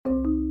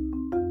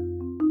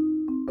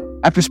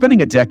After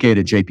spending a decade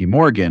at JP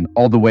Morgan,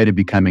 all the way to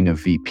becoming a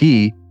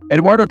VP,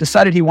 Eduardo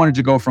decided he wanted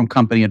to go from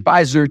company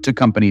advisor to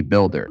company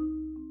builder.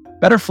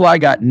 Betterfly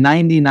got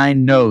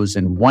 99 no's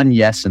and 1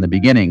 yes in the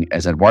beginning,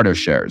 as Eduardo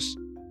shares.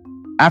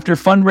 After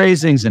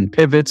fundraisings and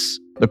pivots,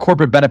 the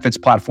corporate benefits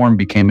platform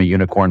became a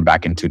unicorn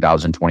back in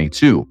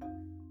 2022.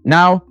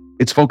 Now,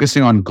 it's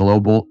focusing on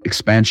global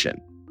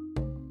expansion.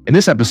 In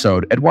this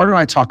episode, Eduardo and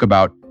I talk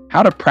about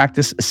how to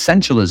practice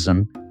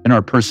essentialism in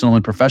our personal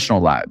and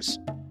professional lives,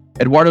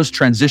 Eduardo's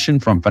transition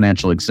from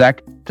financial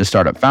exec to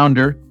startup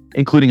founder,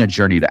 including a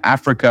journey to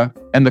Africa,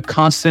 and the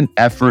constant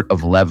effort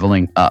of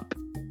leveling up.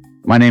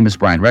 My name is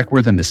Brian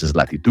Reckworth, and this is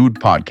Latitude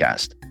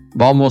Podcast.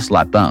 Vamos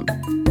Latam.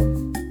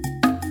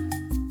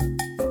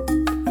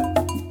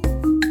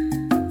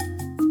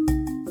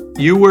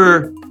 You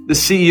were the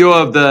CEO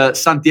of the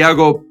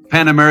Santiago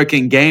Pan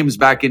American Games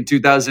back in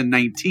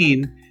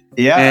 2019.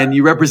 Yeah. And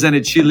you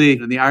represented Chile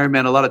in the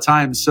Ironman a lot of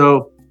times.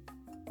 So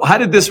how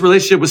did this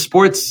relationship with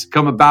sports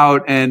come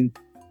about? And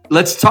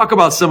let's talk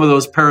about some of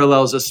those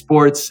parallels of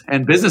sports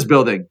and business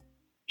building.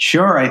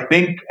 Sure. I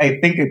think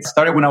it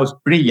started when I was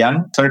pretty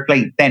young. Started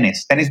playing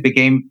tennis. Tennis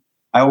became,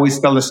 I always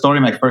tell the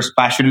story, my first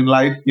passion in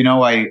life. You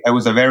know, I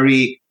was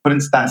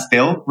couldn't stand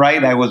still,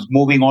 right? I was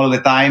moving all the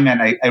time,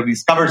 and I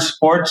discovered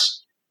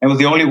sports. It was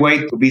the only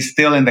way to be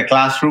still in the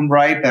classroom,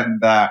 right?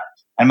 And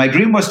my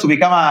dream was to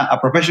become a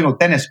professional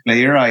tennis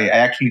player. I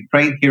actually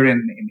trained here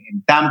in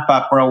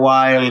Tampa for a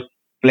while,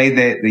 played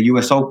the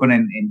US Open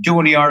in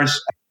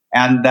juniors.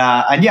 And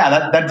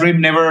that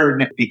dream never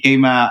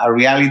became a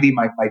reality.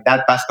 My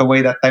dad passed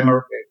away that time,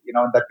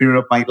 that period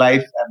of my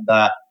life.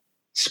 And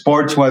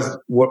sports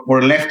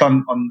were left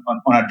on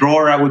a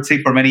drawer, I would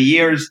say, for many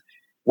years.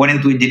 Went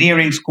into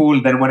engineering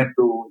school, then went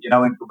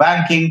into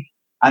banking.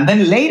 And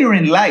then later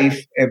in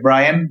life,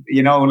 Brian,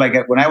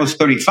 like when I was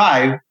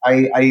 35,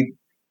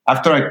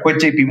 after I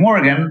quit JP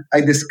Morgan, I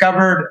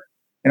discovered,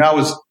 I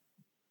was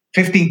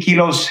 15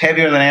 kilos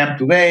heavier than I am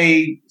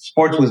today.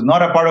 Sports was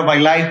not a part of my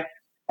life.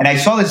 And I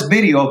saw this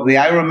video of the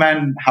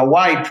Ironman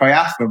Hawaii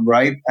triathlon,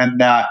 right?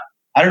 And I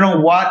don't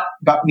know what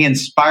got me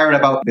inspired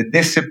about the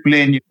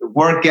discipline, the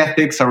work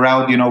ethics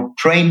around,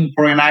 training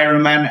for an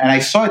Ironman. And I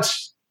saw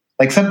it's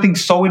like something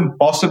so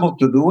impossible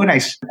to do. And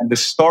the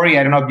story,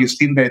 I don't know if you've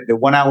seen the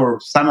 1 hour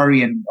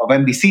summary of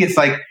NBC.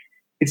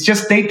 It's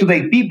just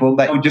day-to-day people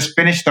that just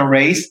finished a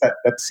race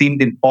that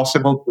seemed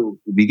impossible to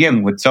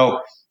begin with. So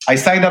I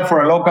signed up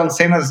for a local,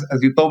 same as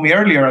you told me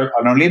earlier,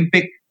 an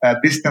Olympic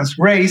distance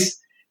race.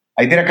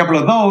 I did a couple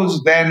of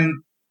those.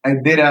 Then I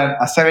did a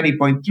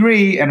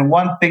 70.3, and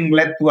one thing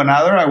led to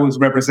another. I was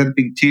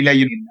representing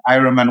Chile in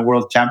Ironman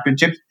World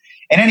Championships.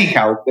 And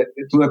anyhow,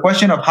 to the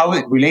question of how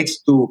it relates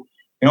to,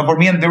 for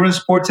me, endurance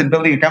sports and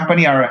building a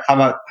company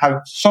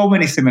have so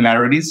many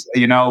similarities.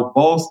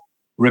 Both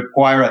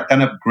require a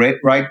ton of grit,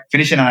 right?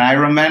 Finishing an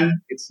Ironman,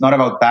 it's not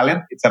about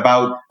talent. It's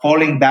about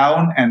falling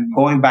down and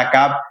going back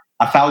up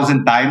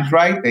 1,000 times,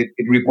 right? It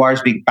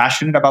requires being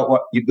passionate about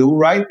what you do,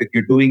 right? If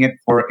you're doing it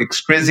for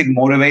extrinsic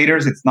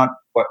motivators, it's not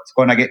what's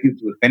going to get you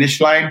to the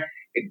finish line.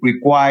 It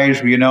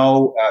requires,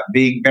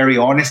 being very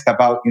honest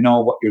about,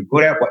 what you're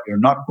good at, what you're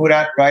not good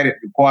at, right? It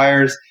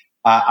requires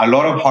a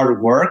lot of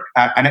hard work,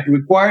 and it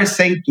requires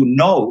saying to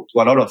no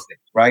to a lot of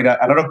things, right?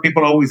 A lot of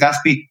people always ask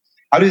me,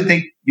 how do you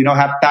think,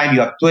 have time?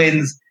 You have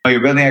twins,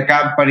 you're building a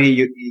company,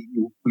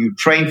 you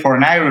train for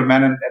an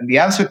Ironman. And the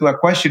answer to that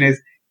question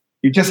is,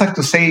 you just have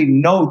to say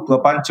no to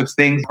a bunch of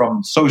things,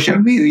 from social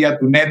media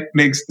to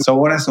Netflix,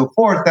 so on and so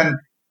forth. And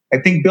I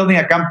think building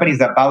a company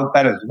is about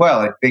that as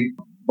well. I think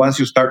once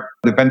you start,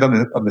 depend on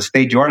the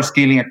stage you are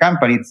scaling a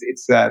company,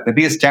 it's the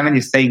biggest challenge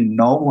is saying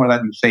no more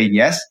than you say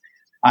yes.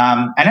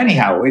 And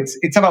anyhow,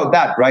 it's about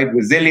that, right?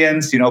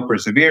 Resilience,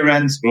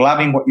 perseverance,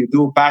 loving what you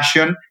do,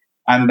 passion,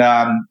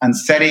 and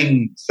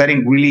setting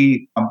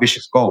really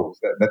ambitious goals.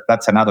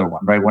 That's another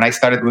one, right? When I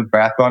started doing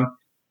triathlon,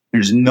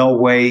 there's no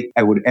way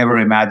I would ever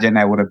imagine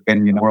I would have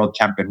been world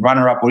champion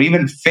runner-up or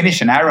even finish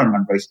an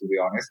Ironman race, to be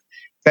honest.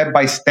 Step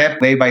by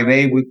step, day by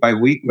day, week by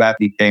week, that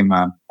became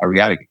a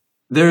reality.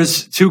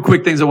 There's two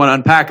quick things I want to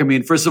unpack. I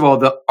mean, first of all,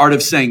 the art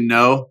of saying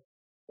no.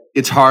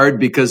 It's hard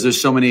because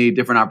there's so many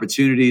different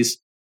opportunities.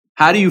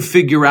 How do you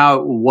figure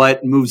out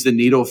what moves the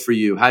needle for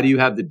you? How do you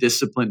have the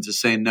discipline to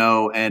say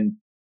no? And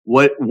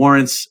what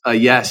warrants a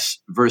yes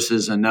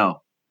versus a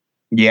no?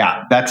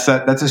 Yeah, that's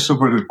a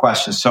super good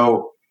question.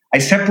 So I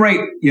separate,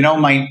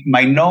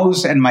 my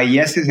no's and my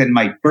yeses in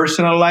my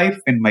personal life,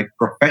 in my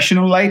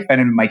professional life,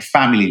 and in my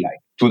family life.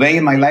 Today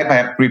in my life, I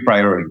have 3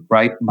 priorities,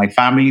 right? My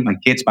family, my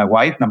kids, my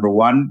wife. Number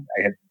 1,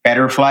 I have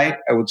Betterfly,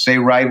 I would say,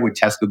 right?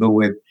 Which has to do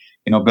with,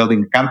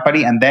 building a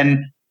company. And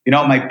then,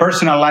 my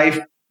personal life,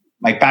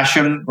 my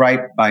passion,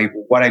 right? By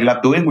what I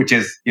love doing, which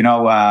is,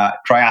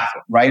 triathlon,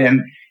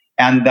 right?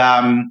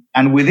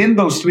 And within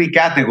those 3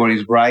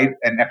 categories, right?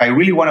 And if I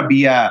really want to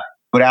be a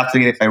good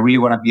athlete, if I really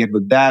want to be a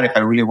good dad, if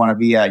I really want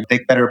to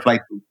take Betterfly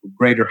to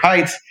greater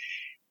heights,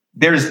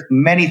 there's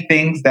many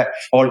things that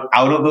fall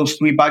out of those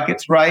 3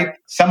 buckets, right?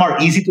 Some are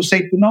easy to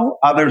say to no,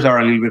 others are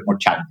a little bit more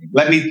challenging.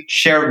 Let me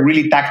share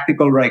really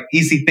tactical, right?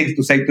 Easy things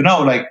to say to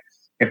no, like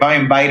if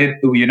I'm invited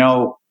to,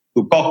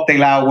 to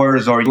cocktail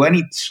hours or to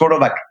any sort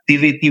of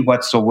activity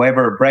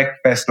whatsoever,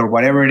 breakfast or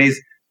whatever it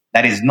is,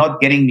 that is not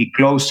getting me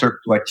closer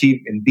to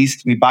achieve in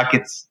these three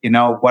buckets,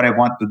 what I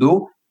want to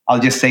do, I'll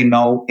just say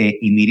no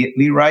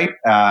immediately, right?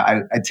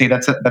 I'd say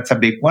that's a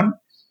big one.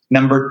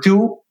 Number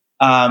two,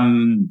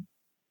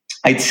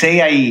 I'd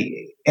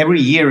say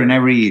every year and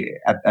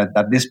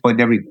at this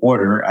point every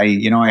quarter, I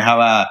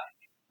have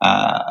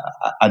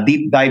a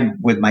deep dive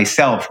with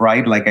myself,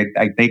 right? Like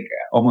I take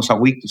almost a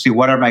week to see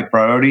what are my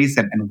priorities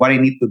and what I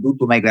need to do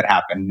to make that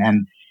happen.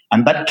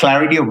 And that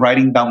clarity of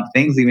writing down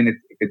things, even if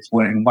it's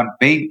in one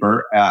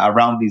paper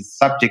around these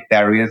subject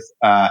areas,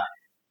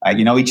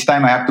 each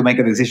time I have to make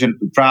a decision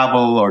to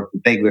travel or to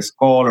take this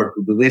call or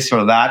to do this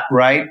or that,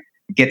 right?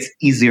 It gets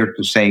easier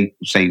to say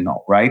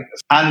no, right?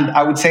 And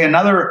I would say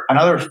another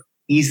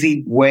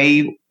easy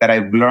way that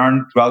I've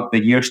learned throughout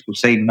the years to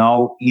say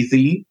no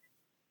easily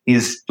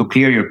is to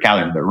clear your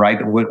calendar, right?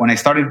 When I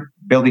started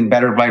building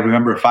Betterfly,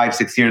 remember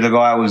 5-6 years ago,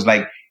 I was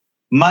like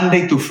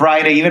Monday to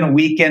Friday, even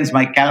weekends,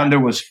 my calendar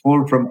was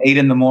full from 8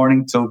 in the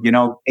morning till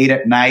 8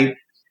 at night.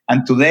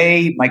 And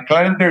today my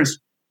calendar's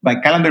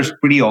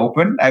pretty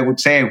open. I would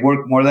say I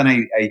work more than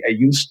I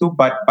used to,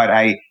 but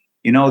I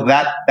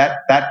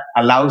that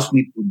allows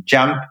me to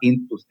jump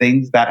into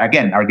things that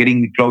again are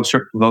getting me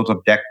closer to those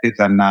objectives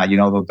and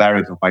those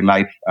areas of my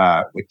life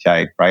which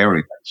I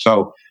prioritize.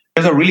 So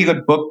there's a really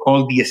good book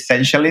called The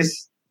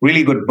Essentialist,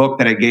 really good book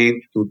that I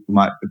gave to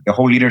the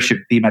whole leadership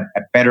team at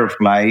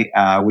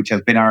Betterfly, which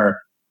has been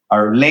our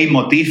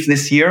leitmotif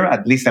this year,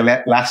 at least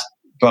the last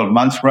 12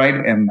 months, right?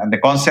 And the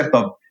concept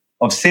of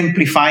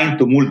simplifying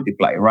to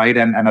multiply, right?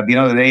 And at the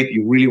end of the day, if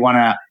you really want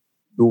to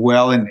do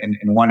well in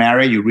one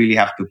area, you really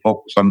have to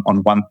focus on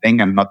one thing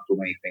and not too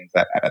many things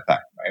at a time,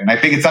 right? And I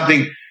think it's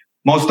something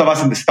most of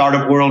us in the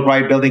startup world,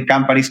 right, building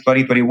companies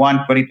 2021,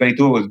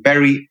 2022, was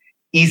very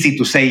easy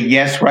to say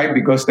yes, right?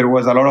 Because there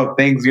was a lot of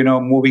things,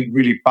 moving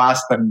really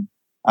fast and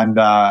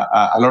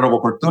a lot of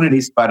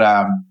opportunities. But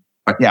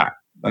yeah,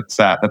 that's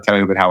a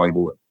little bit how I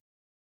do it.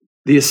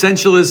 The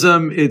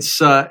Essentialism, it's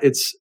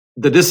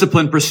The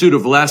Disciplined Pursuit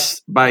of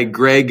Less by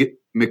Greg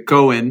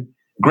McKeown.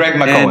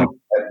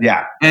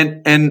 Yeah.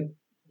 And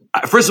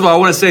first of all, I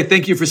want to say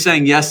thank you for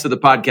saying yes to the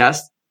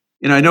podcast.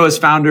 I know as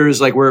founders,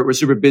 like we're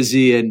super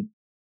busy, and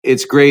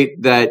it's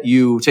great that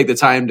you take the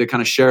time to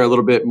kind of share a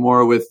little bit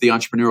more with the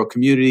entrepreneurial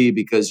community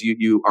because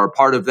you are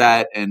part of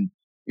that and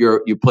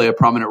you play a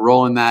prominent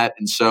role in that.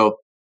 And so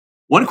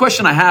one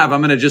question I have,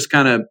 I'm going to just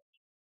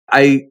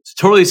I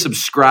totally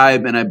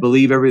subscribe and I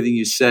believe everything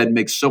you said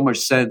makes so much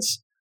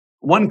sense.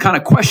 One kind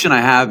of question I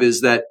have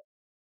is that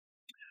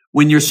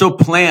when you're so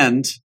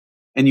planned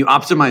and you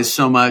optimize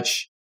so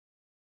much,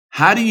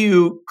 how do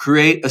you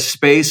create a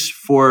space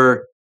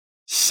for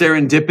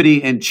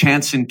serendipity and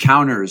chance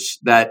encounters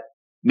that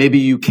maybe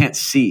you can't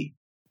see?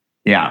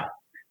 Yeah,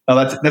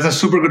 well, that's a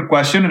super good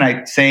question. And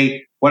I'd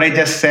say what I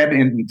just said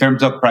in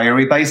terms of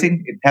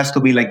prioritizing, it has to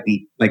be like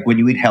when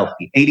you eat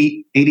healthy,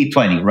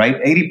 80-20, right?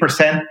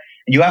 80%,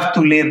 you have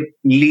to leave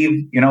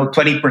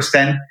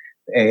 20%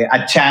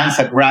 a chance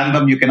at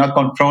random. You cannot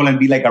control and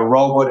be like a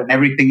robot and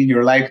everything in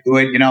your life do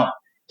it. It's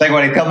like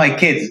what I tell my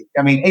kids.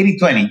 I mean,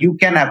 80-20, you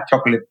can have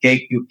chocolate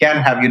cake, you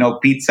can have,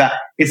 pizza.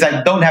 It's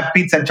like, don't have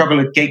pizza and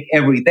chocolate cake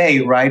every day,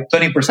 right?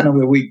 20% of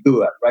the week do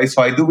that, right?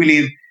 So I do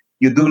believe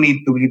you do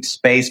need to leave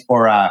space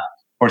for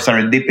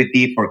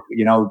serendipity, for,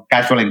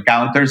 casual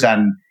encounters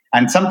and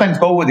sometimes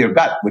go with your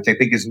gut, which I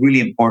think is really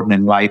important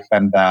in life.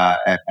 And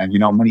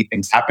many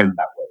things happen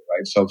that way,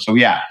 right? So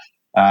yeah.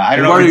 I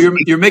don't Eduardo, know.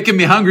 You're making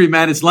me hungry,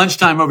 man. It's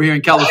lunchtime over here in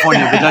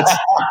California. But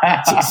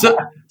that's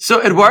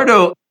so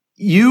Eduardo,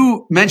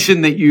 you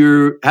mentioned that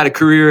you had a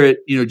career at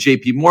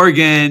JP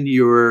Morgan.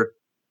 You were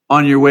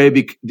on your way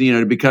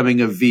to becoming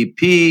a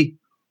VP.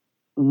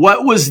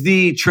 What was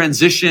the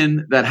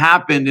transition that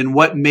happened, and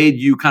what made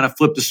you kind of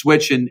flip the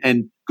switch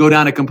and go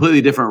down a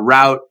completely different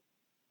route?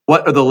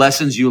 What are the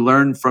lessons you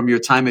learned from your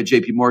time at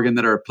JP Morgan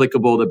that are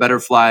applicable to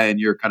Betterfly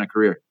and your kind of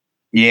career?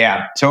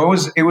 Yeah, so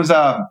it was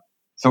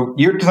so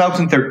year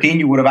 2013,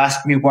 you would have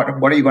asked me, what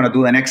are you going to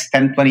do the next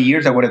 10, 20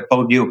 years? I would have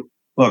told you,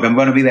 look, I'm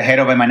going to be the head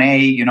of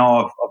M&A,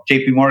 of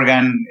JP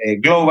Morgan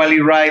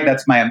globally, right?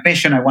 That's my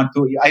ambition. I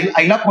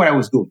love what I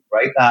was doing,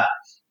 right?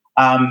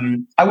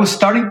 I was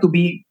starting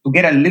to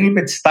get a little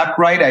bit stuck,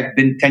 right? I've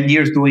been 10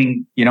 years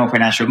doing,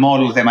 financial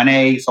models,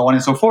 M&A, so on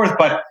and so forth.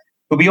 But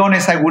to be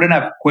honest, I wouldn't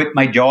have quit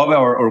my job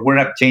or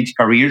wouldn't have changed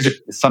careers if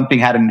something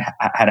had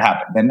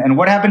happened. And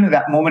what happened at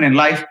that moment in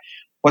life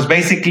was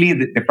basically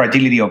the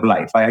fragility of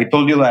life. I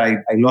told you that I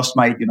lost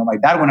my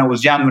dad when I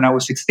was young, when I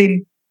was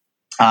 16.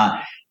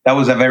 That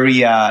was a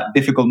very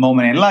difficult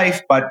moment in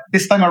life. But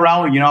this time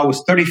around, I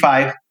was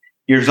 35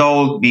 years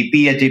old,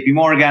 VP at JP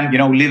Morgan,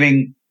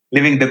 living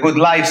the good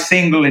life,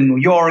 single in New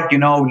York,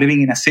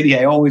 living in a city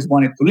I always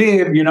wanted to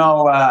live,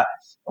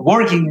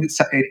 working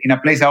in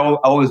a place I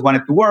always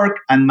wanted to work.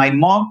 And my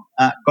mom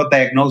got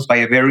diagnosed by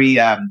a very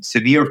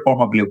severe form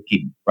of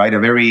leukemia, right? A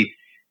very,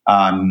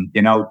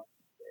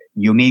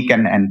 unique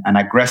and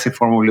aggressive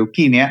form of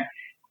leukemia.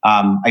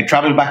 I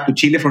traveled back to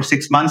Chile for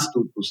 6 months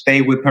to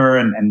stay with her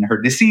and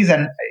her disease.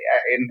 And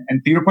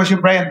to your question,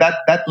 Brian,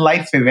 that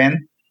life event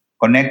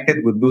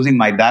connected with losing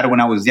my dad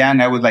when I was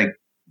young, I was like,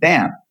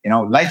 damn,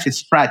 life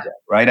is fragile,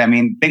 right? I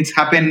mean, things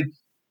happen,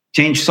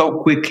 change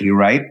so quickly,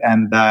 right?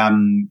 And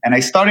I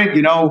started,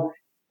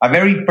 a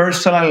very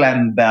personal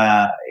and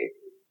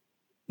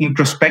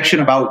introspection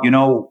about,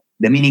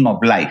 the meaning of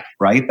life,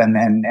 right?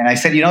 And I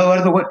said,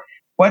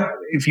 what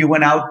if you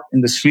went out in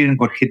the street and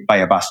got hit by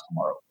a bus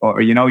tomorrow?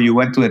 Or, you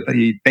went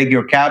you take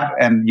your cab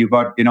and you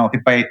got,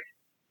 hit by a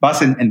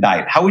bus and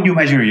died. How would you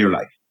measure your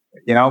life?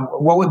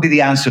 What would be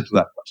the answer to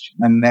that question?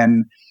 And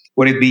then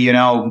would it be,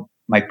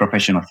 my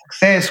professional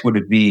success? Would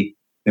it be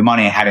the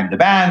money I had in the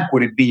bank?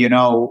 Would it be,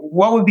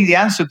 what would be the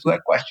answer to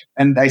that question?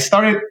 And I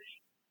started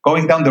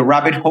going down the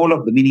rabbit hole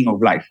of the meaning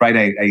of life, right?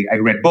 I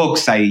read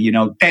books,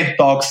 TED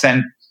Talks,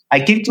 and I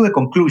came to the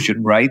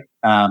conclusion, right,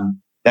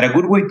 that a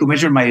good way to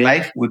measure my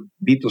life would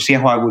be to see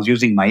how I was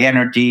using my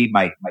energy,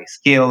 my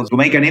skills to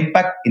make an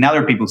impact in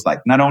other people's life,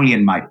 not only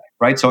in my life,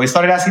 right? So I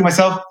started asking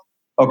myself,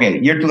 okay,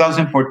 year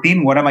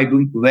 2014, what am I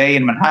doing today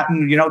in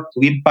Manhattan, to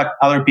impact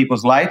other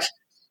people's lives?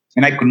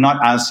 And I could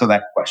not answer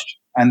that question.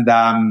 And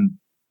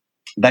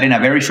that in a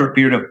very short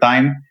period of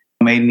time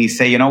made me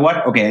say, you know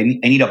what? Okay,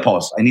 I need a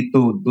pause. I need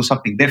to do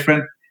something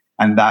different.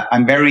 And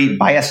I'm very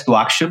biased to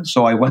action.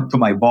 So I went to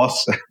my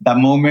boss that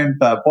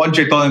moment,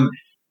 Poncho, told him,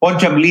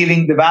 Poncho, I'm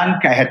leaving the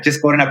bank. I had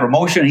just gotten a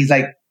promotion. He's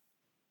like,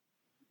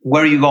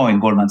 where are you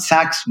going? Goldman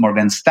Sachs,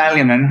 Morgan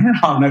Stanley? And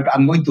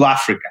I'm going to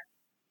Africa.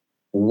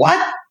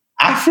 What?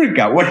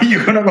 Africa? What are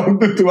you going to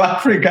go to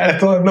Africa? And I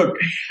told him, look,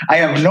 I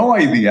have no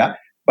idea,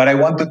 but I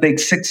want to take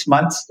 6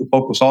 months to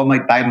focus all my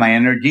time, my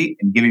energy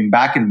in giving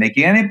back and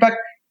making an impact.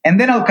 And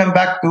then I'll come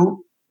back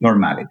to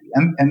normality.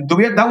 And to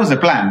be, that was the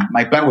plan.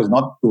 My plan was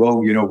not to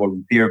go,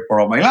 volunteer for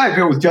all my life.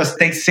 It was just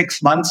take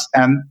 6 months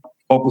and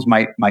focus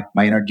my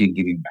energy in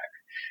giving back.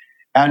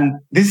 And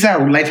this is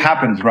how life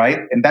happens, right?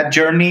 And that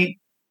journey,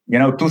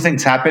 two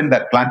things happened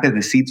that planted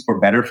the seeds for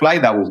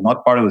Betterfly. That was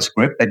not part of the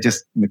script. I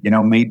just,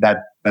 made that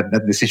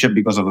decision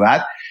because of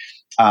that.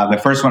 The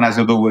first one has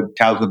to do with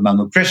childhood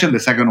malnutrition. The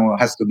second one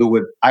has to do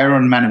with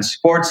Ironman and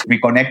sports,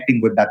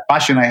 reconnecting with that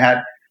passion I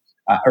had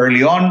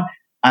early on.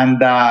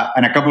 And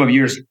a couple of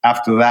years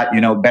after that,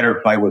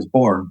 Betterfly was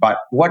born. But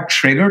what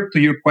triggered, to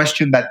your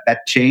question, that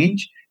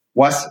change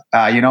was,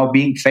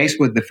 being faced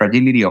with the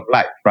fragility of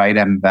life, right?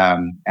 And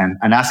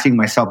asking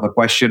myself the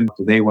question,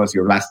 today was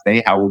your last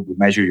day. How would you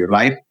measure your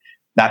life?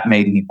 That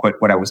made me quit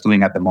what I was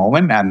doing at the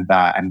moment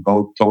and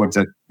go towards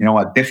a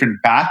different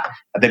path.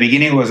 At the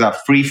beginning, it was a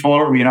free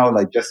fall,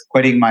 like just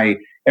quitting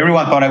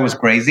everyone thought I was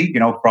crazy,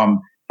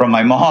 from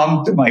my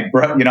mom to my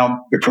brother,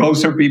 the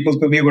closer people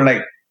to me were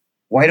like,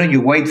 why don't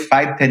you wait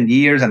 5-10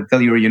 years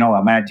until you're,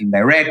 a managing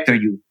director,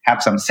 you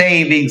have some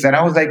savings? And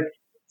I was like,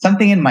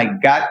 something in my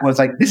gut was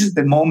like, this is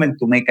the moment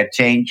to make a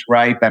change,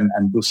 right? And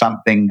do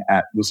something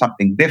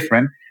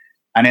different.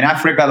 And in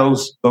Africa,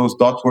 those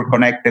dots were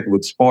connected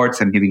with sports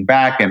and giving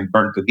back and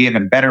Burn to Give,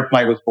 and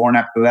Betterfly was born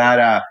after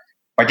that.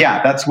 But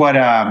yeah, that's what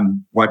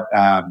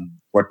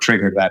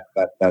triggered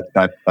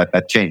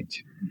that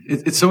change.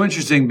 It's so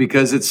interesting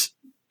because it's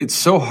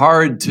so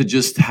hard to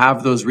just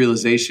have those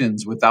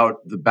realizations without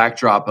the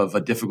backdrop of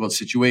a difficult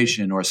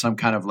situation or some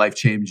kind of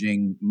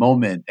life-changing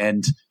moment.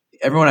 And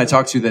everyone I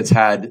talk to that's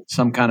had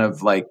some kind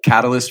of like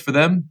catalyst for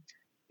them,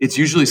 it's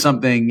usually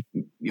something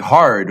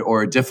hard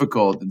or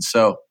difficult. And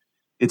so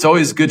it's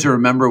always good to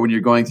remember when you're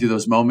going through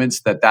those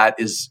moments that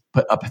is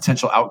a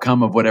potential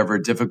outcome of whatever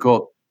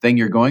difficult thing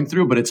you're going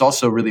through. But it's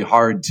also really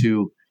hard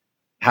to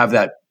have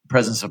that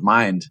presence of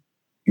mind.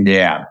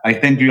 Yeah, I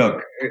think,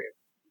 look,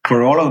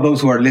 for all of those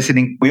who are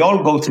listening, we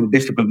all go through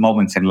difficult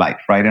moments in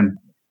life, right? And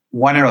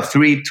 2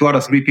 out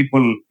of 3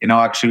 people,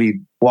 actually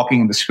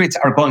walking in the streets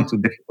are going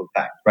through difficult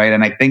times, right?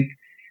 And I think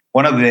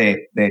one of the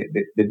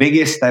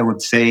biggest, I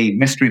would say,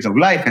 mysteries of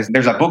life is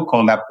there's a book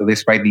called after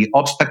this, right? The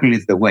obstacle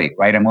is the way,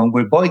 right? And when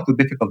we're going through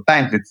difficult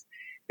times,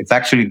 it's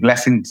actually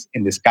blessings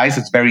in disguise.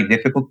 It's very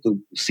difficult to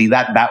see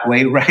that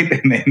way, right?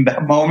 in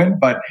that moment.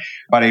 But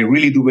I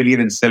really do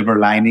believe in silver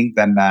linings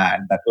and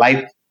that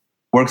life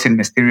works in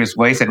mysterious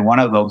ways. And one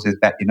of those is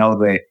that,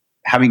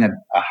 having a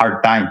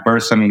hard time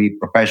personally,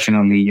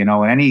 professionally, in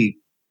any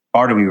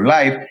part of your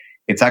life,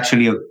 it's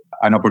actually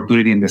an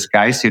opportunity in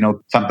disguise,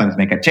 sometimes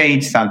make a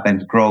change,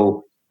 sometimes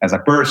grow as a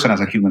person, as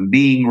a human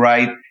being,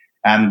 right?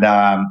 And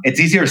it's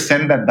easier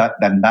said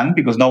than done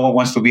because no one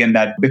wants to be in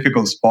that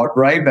difficult spot,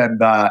 right? And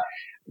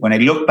when I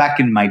look back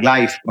in my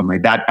life, when my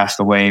dad passed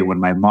away, when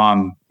my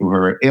mom, through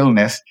her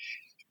illness,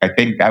 I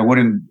think I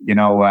wouldn't,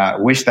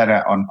 wish that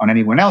on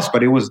anyone else,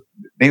 but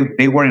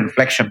they were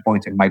inflection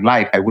points in my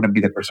life. I wouldn't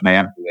be the person I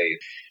am today.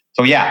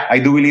 So yeah, I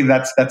do believe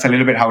that's a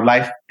little bit how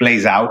life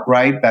plays out,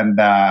 right?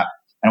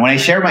 And when I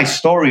share my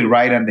story,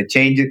 right, and the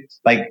changes,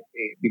 like,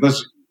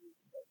 because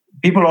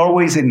people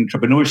always in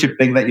entrepreneurship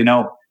think that,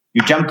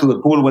 you jump to the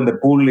pool when the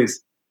pool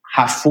is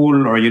half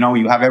full or,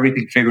 you have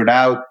everything figured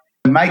out.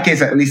 In my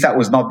case, at least that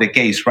was not the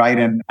case, right?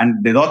 And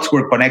the dots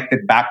were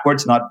connected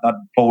backwards, not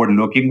forward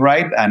looking,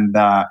 right? And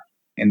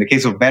in the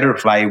case of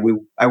Betterfly,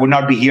 I would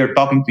not be here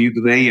talking to you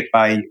today if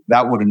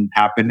that wouldn't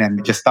happen.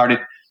 And just started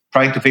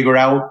trying to figure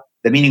out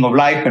the meaning of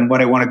life and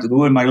what I wanted to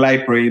do in my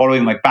life, really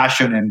following my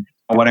passion and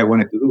what I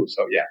wanted to do.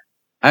 So yeah.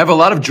 I have a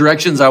lot of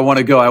directions I want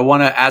to go. I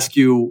want to ask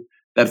you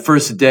that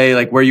first day,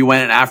 like where you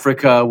went in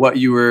Africa, what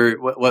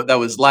that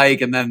was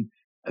like. And then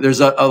there's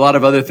a lot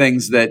of other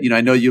things that,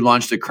 I know you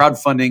launched a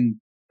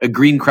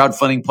green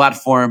crowdfunding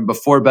platform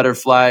before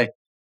Betterfly.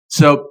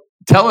 So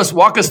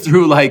walk us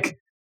through, like,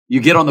 you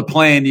get on the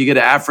plane, you get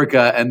to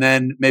Africa, and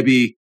then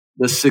maybe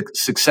the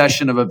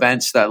succession of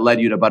events that led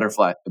you to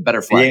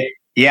Betterfly.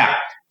 Yeah.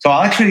 So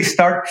I'll actually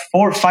start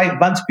 4 or 5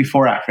 months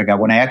before Africa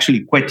when I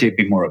actually quit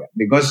JP Morgan,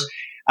 because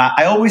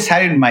I always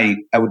had in my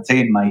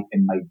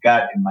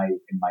gut, in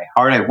my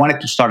heart, I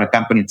wanted to start a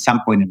company at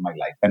some point in my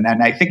life. And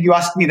I think you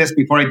asked me this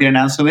before, I didn't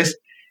answer this.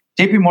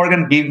 JP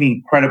Morgan gave me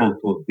incredible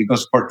tools,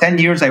 because for 10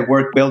 years I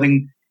worked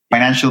building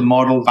financial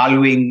models,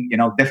 valuing,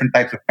 different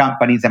types of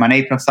companies,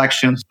 M&A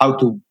transactions, how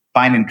to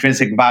find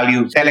intrinsic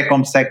value,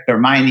 telecom sector,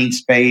 mining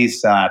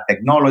space,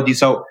 technology.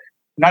 So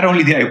not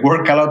only did I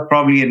work a lot,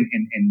 probably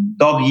in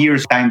dog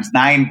years times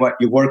 9, what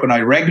you work on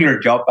a regular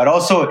job, but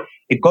also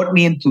it got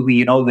me into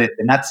the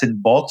nuts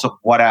and bolts of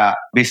what a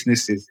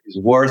business is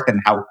worth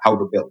and how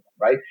to build them,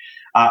 right?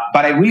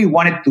 But I really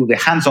wanted the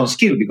hands-on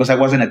skill, because I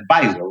was an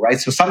advisor, right?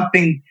 So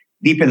something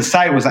deep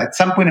inside was, at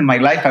some point in my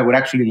life, I would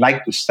actually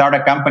like to start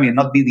a company and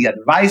not be the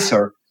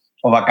advisor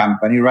of a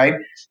company, right?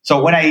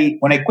 So when I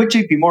quit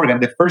JP Morgan,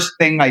 the first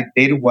thing I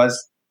did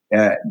was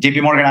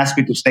JP Morgan asked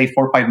me to stay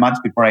 4 or 5 months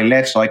before I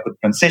left so I could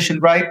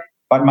transition, right?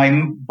 But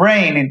my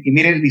brain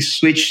immediately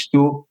switched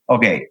to,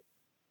 okay,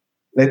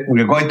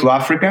 we're going to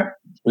Africa.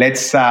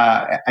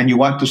 And you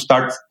want to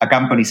start a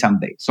company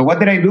someday. So what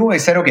did I do? I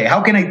said, okay,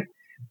 how can I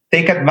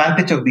take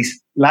advantage of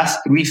these last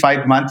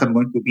 3-5 months I'm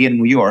going to be in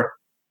New York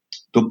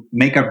to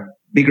make a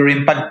bigger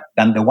impact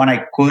than the one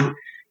I could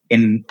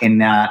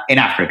in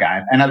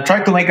Africa? And I'll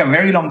try to make a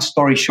very long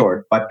story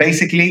short, but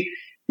basically,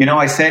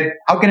 I said,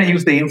 how can I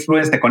use the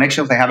influence, the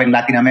connections I have in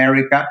Latin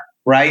America,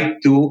 right,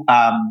 to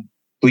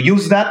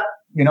use that,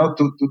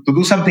 to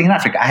do something in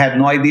Africa. I had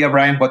no idea,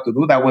 Brian, what to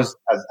do. That was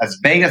as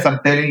vague as I'm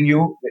telling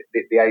you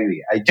the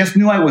idea. I just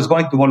knew I was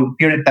going to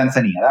volunteer in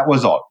Tanzania. That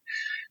was all.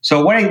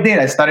 So what I did,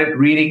 I started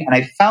reading, and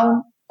I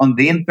found on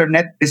the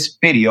internet this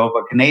video of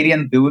a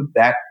Canadian dude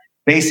that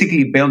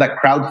basically built a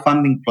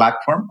crowdfunding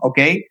platform,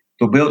 okay,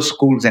 to build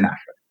schools in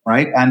Africa,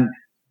 right? And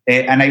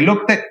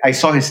I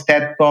saw his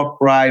TED talk,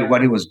 right,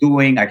 what he was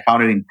doing. I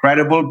found it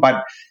incredible,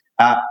 but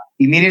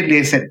immediately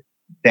I said,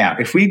 damn,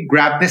 if we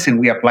grab this and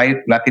we apply it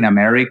to Latin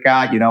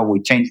America,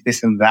 we change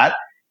this and that,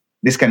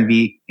 this can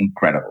be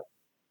incredible.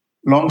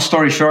 Long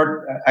story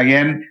short,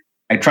 again,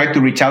 I tried to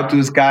reach out to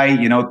this guy,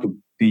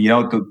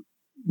 to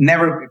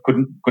never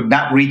could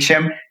not reach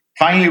him.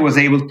 Finally was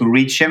able to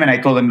reach him, and I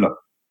told him, look,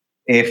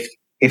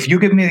 if you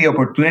give me the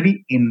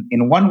opportunity in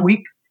 1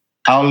 week,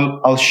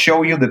 I'll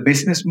show you the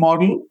business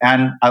model,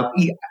 and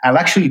I'll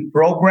actually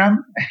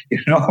program,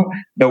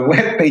 the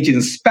web page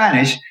in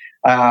Spanish,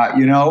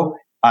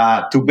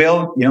 to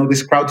build,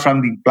 this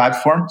crowdfunding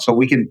platform so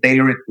we can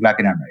tailor it to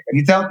Latin America.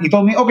 And he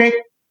told me, okay,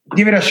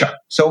 give it a shot.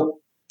 So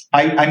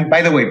I'm,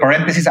 by the way,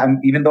 parenthesis,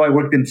 even though I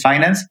worked in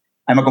finance,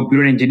 I'm a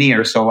computer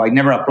engineer, so I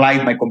never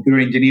applied my computer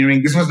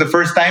engineering. This was the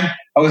first time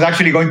I was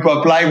actually going to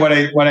apply what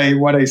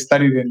I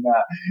studied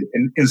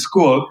in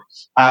school.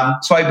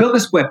 So I built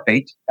this web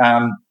page,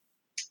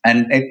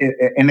 and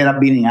it ended up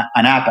being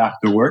an app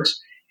afterwards.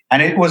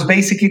 And it was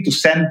basically to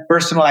send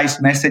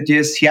personalized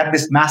messages. He had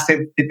this massive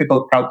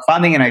typical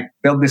crowdfunding, and I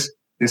built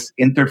this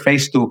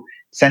interface to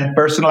send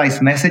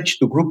personalized message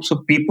to groups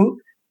of people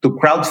to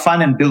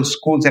crowdfund and build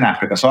schools in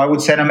Africa. So I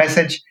would send a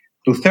message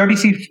to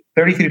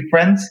 33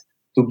 friends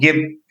to give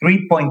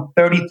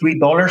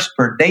 $3.33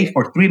 per day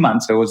for 3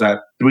 months. It was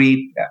a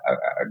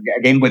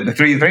game with the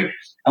 33,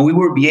 and we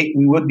would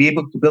be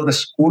able to build a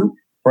school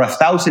for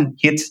 1,000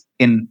 kids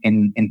in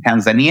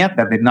Tanzania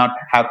that did not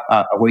have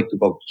a way to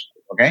go to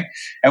school. Okay,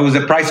 it was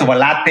the price of a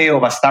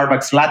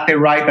Starbucks latte,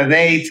 right, a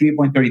day,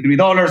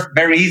 $3.33,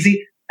 very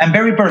easy and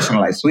very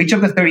personalized. So each of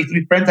the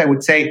 33 friends, I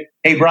would say,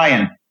 hey,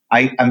 Brian,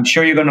 I'm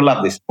sure you're going to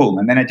love this. Boom.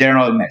 And then a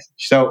general message.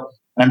 So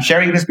I'm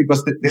sharing this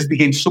because this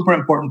became super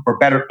important for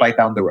Betterfly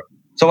down the road.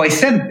 So I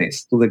sent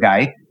this to the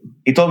guy.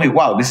 He told me,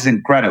 wow, this is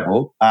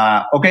incredible.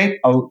 Okay,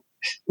 I'll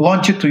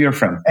launch it to your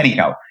friends.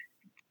 Anyhow,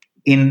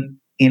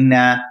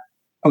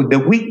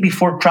 the week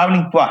before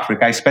traveling to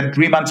Africa, I spent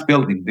 3 months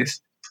building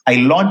this. I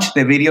launched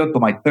the video to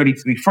my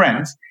 33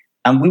 friends,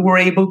 and we were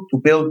able to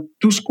build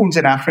 2 schools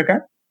in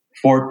Africa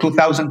for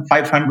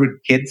 2,500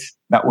 kids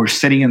that were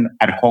sitting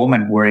at home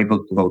and were able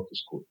to go to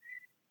school.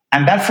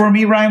 And that for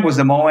me, Ryan, was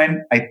the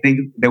moment I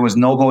think there was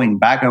no going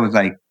back. I was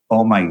like,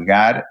 oh my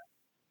God,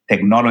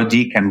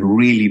 technology can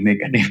really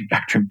make an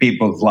impact in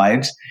people's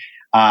lives.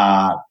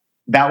 I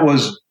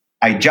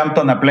jumped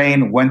on a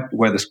plane, went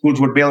where the schools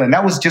were built, and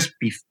that was just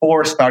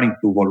before starting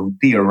to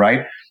volunteer,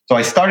 right? So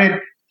I started,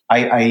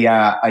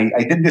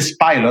 I did this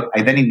pilot.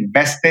 I then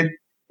invested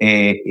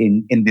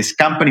in this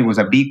company. It was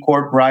a B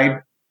Corp,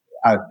 right?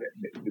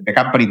 the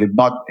company did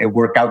not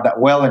work out that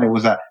well, and it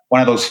was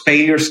one of those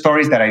failure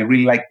stories that I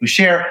really like to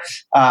share.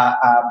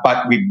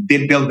 But we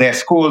did build their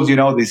schools.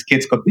 These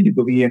kids continue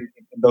to be in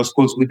those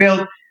schools we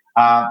built.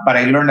 But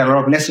I learned a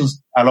lot of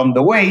lessons along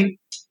the way.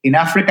 In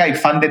Africa, I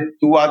funded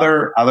two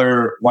other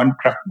one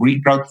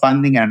green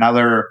crowdfunding and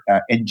another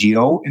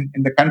NGO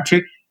in the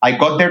country. I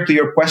got there to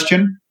your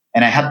question,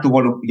 and I had to,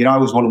 I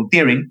was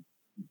volunteering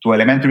to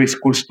elementary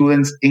school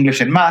students, English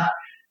and math.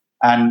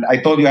 And I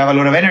told you I have a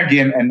lot of energy.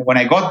 And when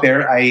I got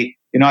there, I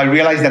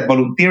realized that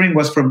volunteering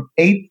was from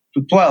 8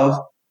 to 12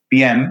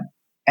 p.m.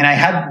 And I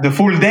had the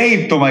full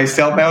day to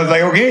myself. And I was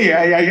like, okay,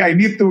 I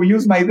need to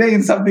use my day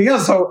in something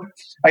else. So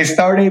I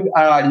started,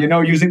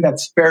 using that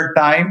spare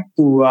time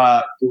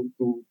to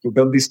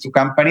build these two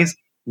companies.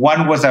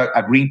 One was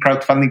a green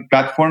crowdfunding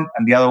platform,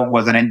 and the other one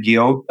was an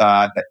NGO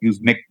that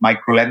used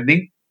micro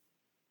lending.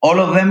 All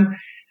of them,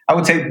 I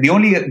would say the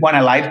only one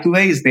alive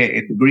today is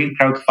the green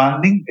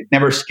crowdfunding. It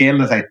never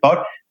scaled as I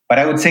thought. But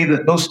I would say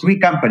that those three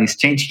companies,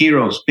 Change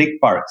Heroes, Big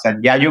Parks,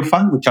 and Yayo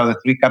Fund, which are the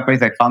three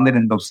companies I founded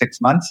in those 6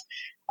 months,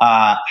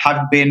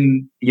 have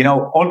been,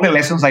 all the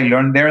lessons I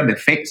learned there,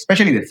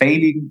 especially the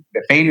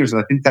failures,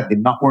 the things that did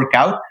not work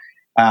out,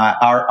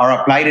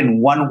 are applied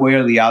in one way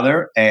or the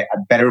other at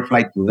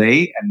Betterfly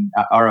today, and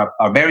are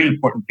a very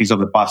important piece of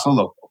the puzzle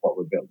of what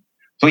we're building.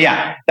 So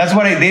yeah, that's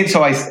what I did.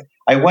 So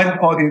I went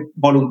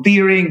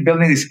volunteering,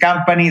 building these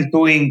companies,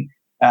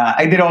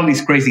 I did all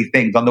these crazy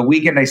things. On the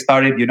weekend, I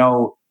started,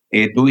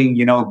 doing,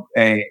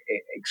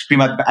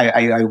 extreme.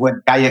 I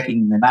went kayaking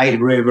in the Nile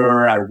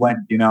River. I went,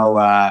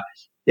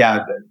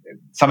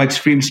 some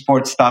extreme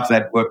sports stuff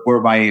that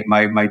were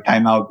my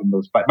time out in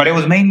those. But it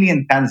was mainly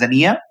in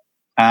Tanzania,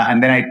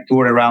 and then I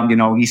toured around,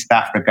 East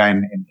Africa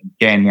and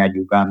Kenya,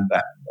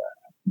 Uganda,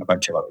 and a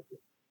bunch of other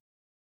places.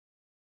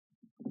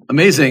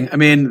 Amazing. I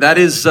mean, that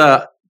is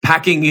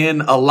packing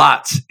in a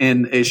lot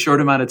in a short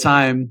amount of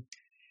time.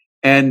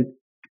 And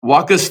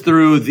walk us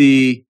through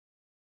the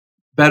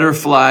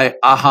Betterfly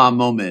aha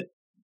moment.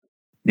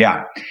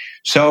 Yeah.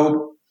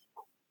 So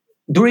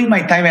during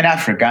my time in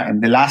Africa,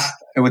 in the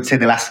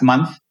last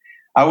month,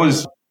 I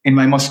was in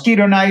my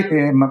mosquito net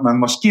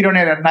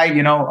at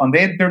night, on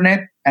the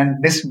internet.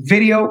 And this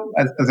video,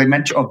 as I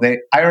mentioned, of the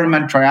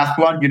Ironman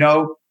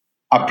triathlon,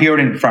 appeared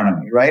in front of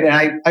me, right?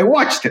 And I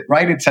watched it,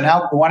 right? It's an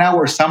 1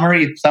 hour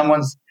summary. If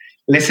someone's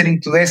listening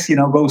to this,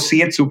 go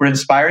see it. Super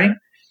inspiring.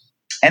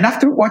 And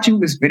after watching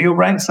this video,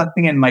 Brian,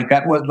 something in my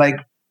gut was like,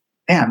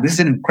 damn, this is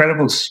an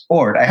incredible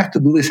sport. I have to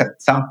do this at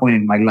some point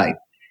in my life.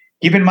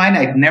 Keep in mind,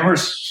 I'd never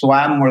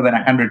swam more than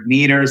 100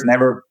 meters,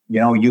 never,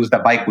 used a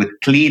bike with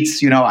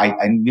cleats. I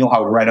knew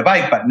how to ride a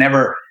bike, but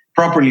never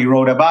properly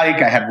rode a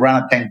bike. I had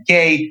run a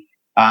 10K,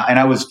 and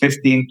I was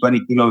 15,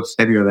 20 kilos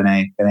heavier than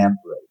I am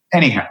today.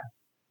 Anyhow,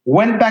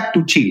 went back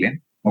to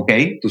Chile,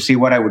 to see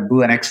what I would do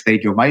the next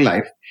stage of my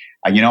life.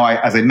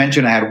 As I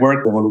mentioned, I had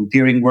work. The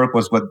volunteering work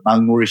was with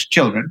malnourished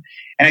children.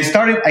 And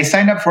I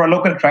signed up for a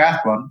local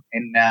triathlon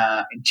in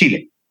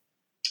Chile.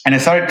 And I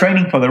started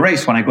training for the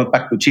race when I got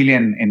back to Chile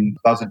in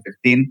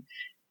 2015.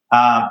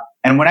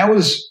 And when I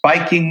was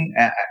biking,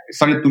 I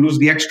started to lose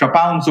the extra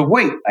pounds of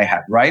weight I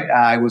had, right?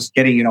 I was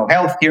getting,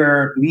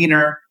 healthier,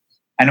 leaner.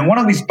 And in one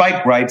of these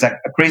bike rides, a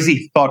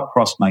crazy thought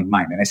crossed my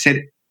mind. And I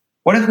said,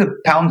 what if the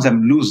pounds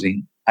I'm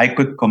losing, I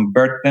could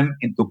convert them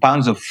into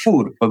pounds of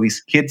food for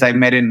these kids I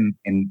met in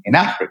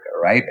Africa,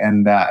 right?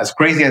 And as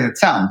crazy as it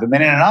sounds. And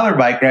then in another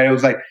bike ride, I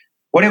was like,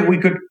 what if we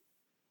could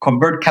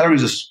convert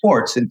calories of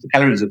sports into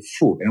calories of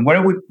food? And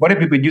what if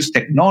we could use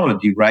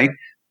technology, right,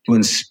 to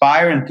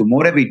inspire and to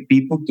motivate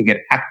people to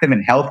get active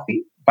and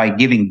healthy by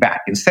giving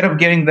back? Instead of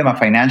giving them a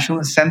financial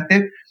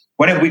incentive,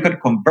 what if we could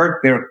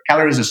convert their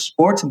calories of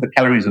sports into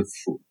calories of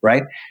food,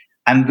 right?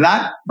 And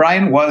that,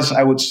 Brian, was,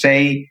 I would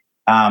say,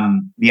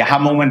 the aha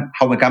moment,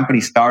 how the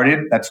company started.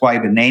 That's why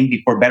the name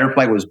before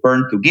Betterfly was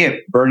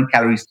burn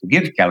calories to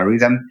give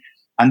calories.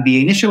 And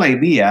the initial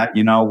idea,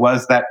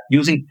 was that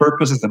using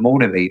purpose as a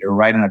motivator,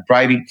 right, and a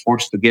driving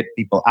force to get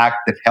people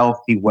active,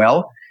 healthy,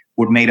 well,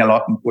 would make a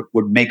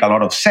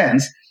lot of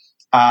sense.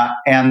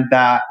 And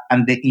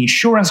the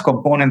insurance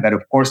component, that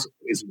of course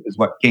is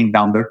what came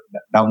down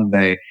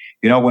the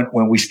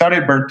when we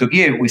started Burn to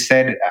Give,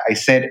 I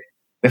said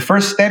the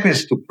first step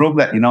is to prove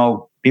that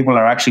people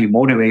are actually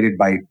motivated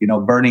by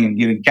burning and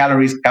giving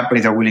calories.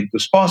 Companies are willing to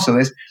sponsor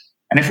this,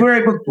 and if we're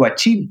able to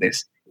achieve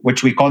this,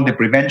 which we call the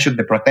prevention,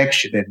 the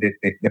protection,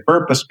 the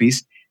purpose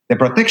piece, the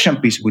protection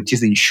piece, which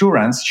is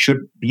insurance, should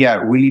be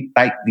a really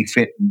tightly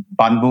fit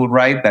bundle,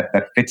 right?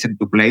 That fits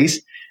into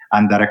place,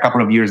 and that a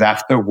couple of years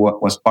after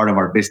was part of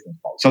our business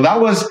model. So that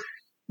was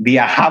the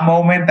aha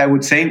moment, I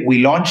would say. We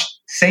launched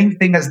same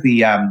thing as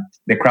the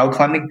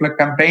crowdfunding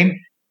campaign,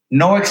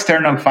 no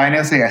external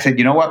financing. I said,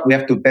 you know what? We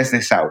have to test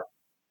this out.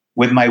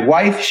 With my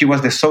wife, she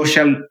was the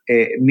social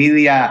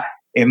media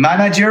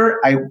manager.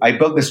 I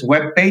built this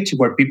web page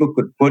where people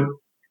could put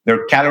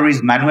their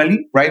calories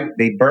manually, right?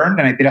 They burned,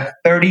 and I did a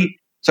 30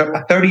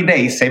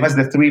 days, same as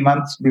the 3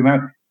 months,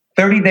 remember,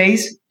 30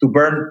 days to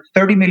burn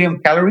 30 million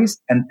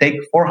calories and take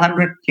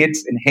 400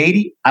 kids in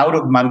Haiti out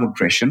of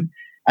malnutrition.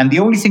 And the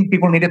only thing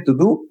people needed to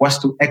do was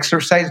to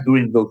exercise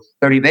during those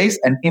 30 days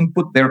and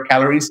input their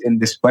calories in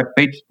this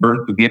webpage,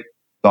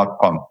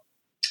 burntoget.com.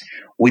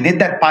 We did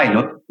that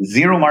pilot,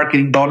 zero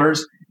marketing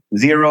dollars,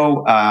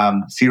 zero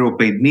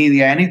paid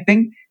media,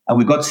 anything. And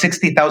we got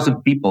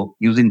 60,000 people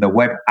using the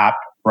web app,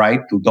 right,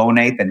 to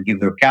donate and give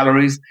their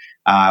calories.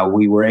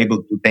 We were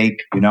able to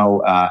take,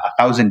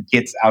 1,000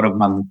 kids out of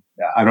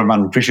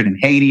malnutrition in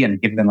Haiti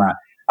and give them a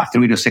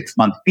 3 to 6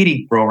 month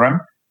feeding program.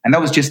 And that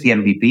was just the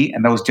MVP.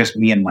 And that was just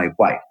me and my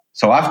wife.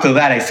 So after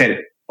that, I said,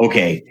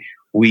 okay,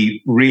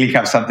 we really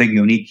have something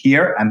unique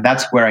here. And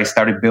that's where I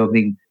started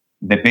building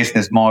the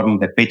business model,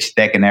 the pitch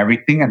deck and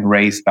everything, and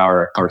raised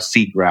our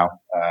seed round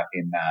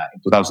in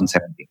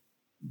 2017.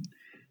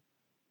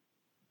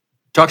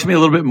 Talk to me a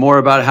little bit more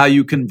about how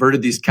you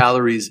converted these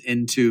calories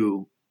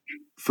into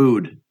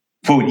food.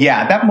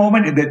 Yeah. At that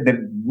moment,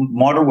 the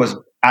model was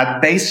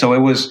ad-based. So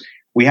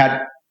we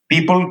had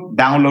people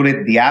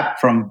downloaded the app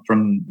from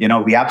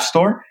the App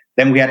Store.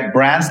 Then we had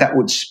brands that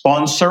would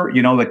sponsor,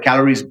 the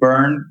calories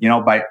burned,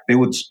 they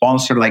would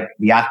sponsor like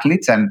the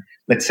athletes. And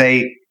let's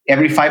say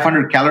every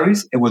 500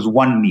 calories, it was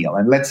one meal.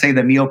 And let's say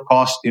the meal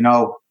cost,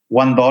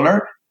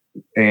 $1.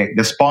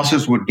 The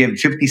sponsors would give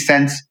 50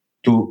 cents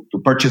to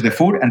purchase the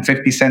food and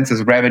 50 cents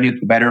as revenue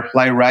to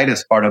Betterfly, right,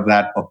 as part of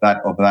that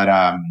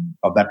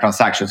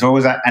transaction. So it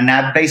was an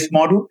ad-based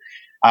model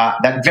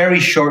that very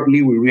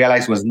shortly we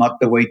realized was not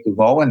the way to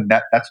go, and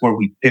that's where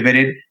we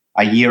pivoted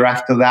a year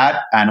after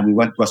that, and we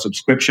went to a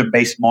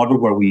subscription-based model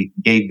where we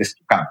gave this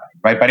to companies,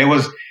 right? But it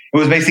was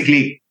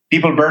basically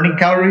people burning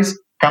calories,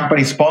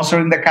 companies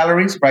sponsoring the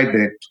calories, right?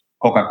 The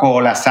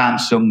Coca-Cola,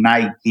 Samsung,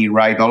 Nike,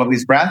 right? All of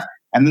these brands.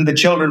 And then the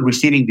children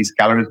receiving these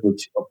calories,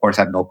 which of course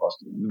had no cost.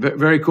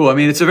 Very cool. I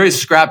mean, it's a very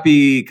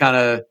scrappy kind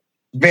of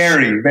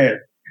very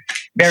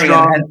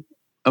strong,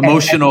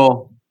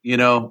 emotional,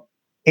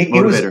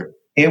 motivator.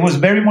 It was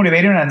very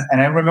motivating.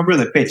 And I remember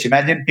the pitch.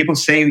 Imagine people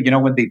say,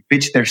 when they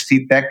pitch their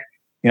seed deck,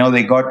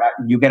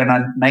 you get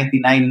a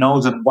 99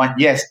 no's and one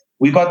yes.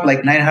 We got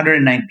like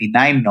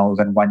 999 no's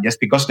and one yes,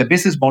 because the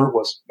business model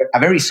was a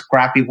very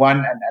scrappy one.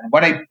 And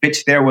what I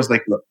pitched there was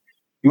like, look,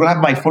 you will have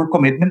my full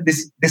commitment.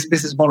 This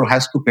business model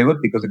has to pivot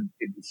because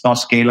it's not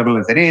scalable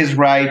as it is,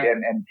 right?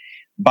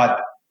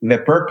 But the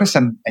purpose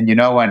and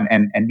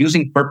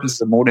using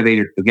purpose as a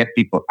motivator to get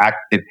people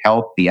active,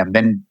 healthy, and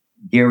then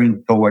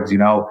gearing towards,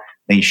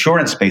 the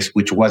insurance space,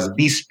 which was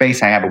the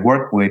space I have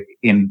worked with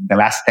in the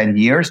last 10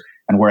 years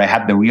and where I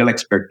had the real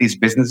expertise,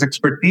 business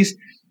expertise,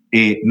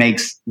 it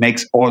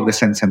makes all the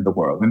sense in the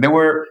world. And it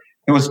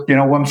was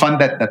one fund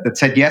that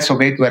said yes,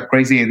 okay, to that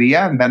crazy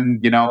idea, and then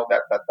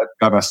that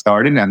got us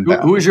started. And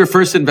who are your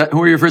first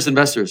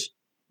investors?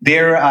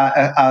 They're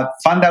a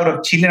fund out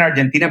of Chile and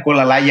Argentina called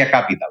Alaya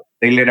Capital.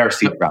 They led our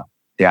seed round.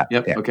 Yeah.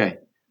 Yep. Yeah. Okay.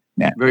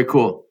 Yeah. Very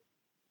cool.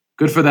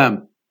 Good for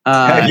them.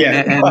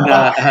 And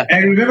I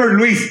remember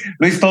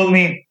Luis told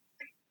me,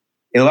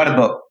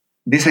 Eduardo,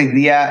 this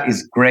idea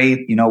is great.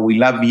 We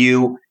love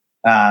you,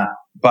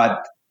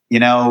 but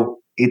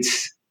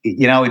it's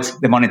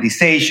the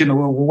monetization.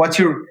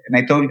 And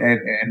I told,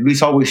 and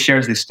Luis always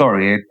shares this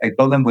story. I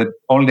told them with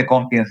all the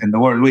confidence in the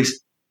world, Luis,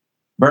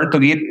 Burn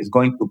to Eat is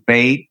going to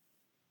pay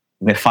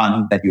the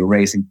fund that you're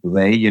raising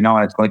today.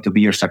 It's going to be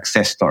your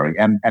success story.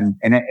 And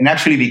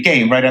actually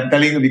became, right? I'm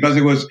telling you, because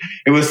it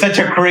was such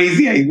a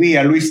crazy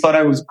idea. Luis thought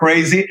I was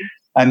crazy.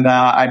 And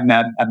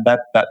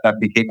that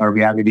became our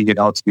reality,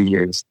 2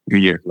 years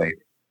later.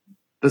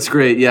 That's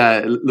great.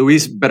 Yeah.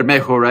 Luis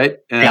Bermejo, right?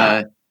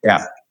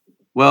 Yeah.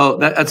 Well,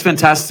 that's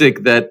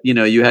fantastic that,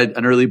 you had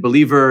an early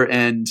believer.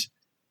 And,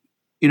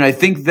 I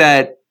think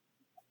that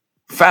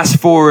fast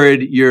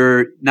forward,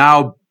 you're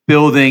now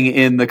building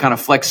in the kind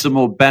of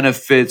flexible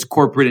benefits,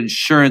 corporate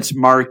insurance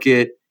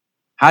market.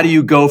 How do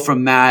you go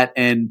from that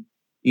and,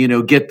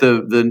 get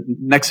the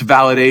next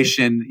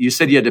validation? You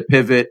said you had to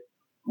pivot.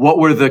 What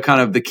were the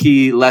kind of the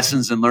key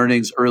lessons and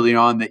learnings early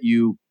on that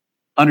you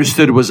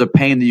understood was a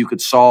pain that you could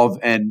solve,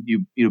 and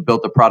you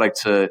built a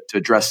product to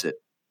address it?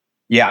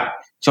 Yeah.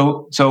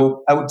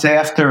 So I would say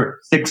after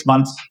 6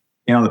 months,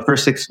 the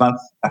first 6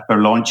 months after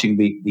launching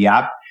the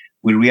app,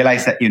 we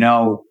realized that,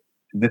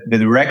 the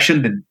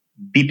direction that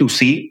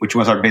B2C, which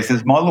was our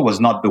business model, was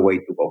not the way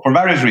to go for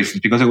various reasons,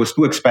 because it was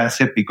too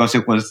expensive, because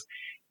it was,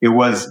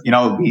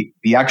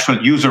 the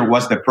actual user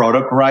was the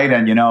product, right?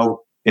 And,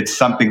 it's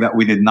something that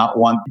we did not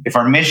want. If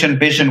our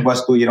vision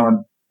was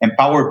to,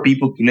 empower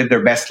people to live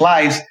their best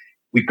lives,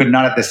 we could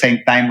not at the same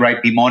time,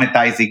 right, be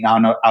monetizing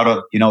out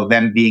of,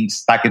 them being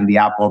stuck in the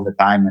app all the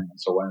time and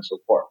so on and so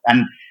forth.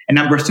 And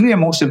number three, and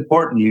most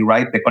importantly,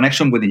 right, the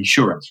connection with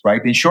insurance,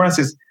 right? Insurance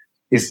is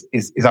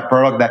a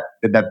product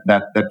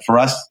that for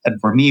us and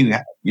for me,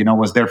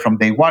 was there from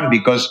day one,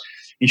 because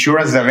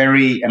insurance is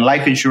and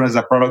life insurance is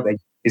a product that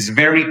is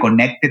very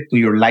connected to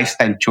your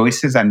lifestyle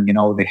choices and,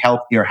 the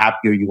healthier,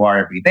 happier you are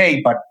every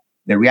day. But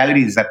the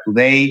reality is that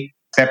today,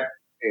 except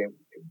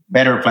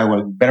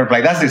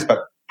Betterfly does this, but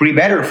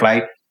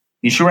pre-Betterfly,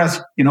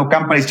 insurance,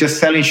 companies just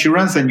sell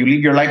insurance and you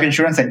leave your life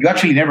insurance and you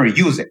actually never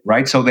use it,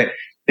 right? So the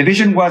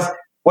vision was,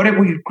 what if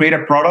we create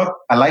a product,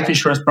 a life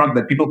insurance product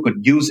that people could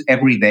use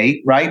every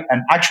day, right?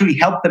 And actually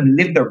help them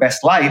live their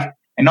best life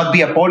and not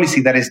be a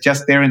policy that is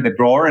just there in the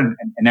drawer and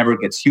never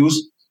gets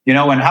used,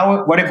 and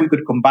what if we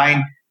could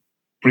combine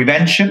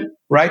prevention,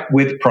 right,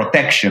 with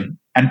protection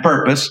and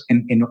purpose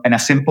in a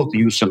simple to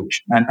use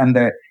solution. And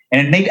it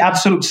made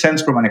absolute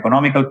sense from an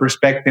economical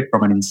perspective,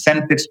 from an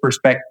incentives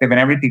perspective and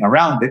everything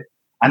around it.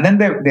 And then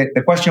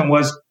the question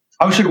was,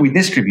 how should we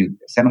distribute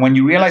this? And when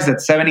you realize that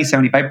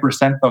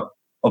 75%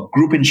 of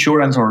group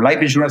insurance or life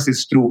insurance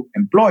is through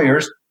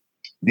employers,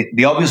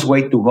 the obvious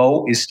way to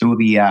go is through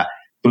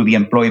the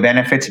employee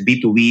benefits,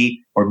 B2B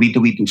or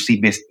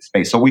B2B2C business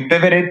space. So we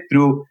pivoted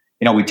through,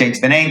 we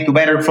changed the name to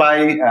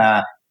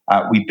Betterfly.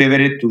 We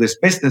pivoted to this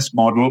business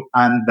model,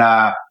 and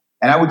I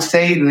would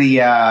say the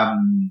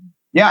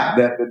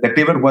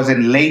pivot was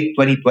in late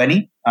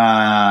 2020.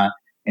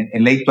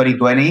 In late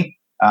 2020,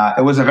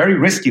 it was a very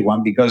risky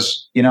one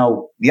because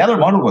the other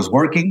model was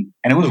working,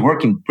 and it was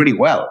working pretty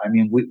well. I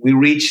mean, we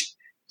reached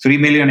 3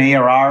 million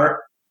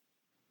ARR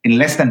in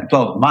less than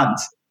 12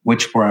 months,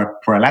 which for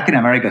a Latin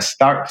America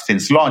start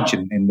since launch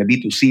in the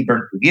B2C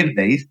burn to give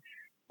days,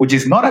 which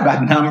is not a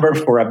bad number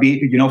for a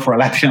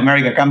Latin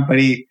America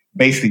company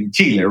based in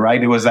Chile,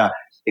 right? It was a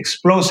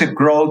explosive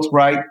growth,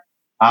 right?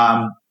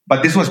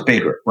 But this was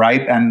bigger,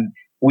 right? And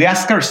we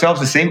asked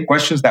ourselves the same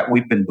questions that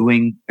we've been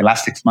doing the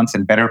last 6 months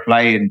in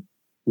Betterfly, and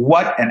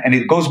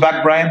it goes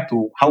back, Brian,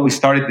 to how we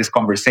started this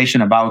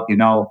conversation about,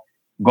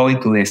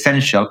 going to the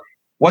essential.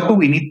 What do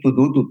we need to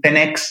do to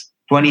 10x,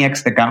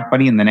 20x the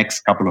company in the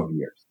next couple of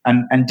years?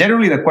 And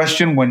generally the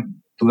question the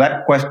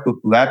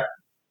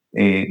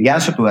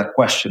answer to that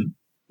question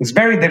is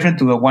very different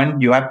to the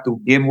one you have to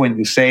give when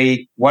you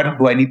say, what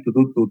do I need to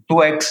do to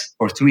 2x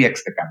or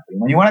 3x the company?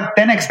 When you want to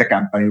 10x the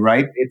company,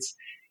 right?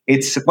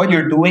 It's what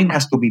you're doing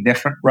has to be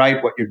different,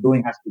 right? What you're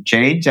doing has to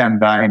change.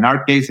 And in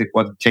our case, it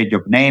was a change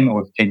of name, it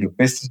was a change of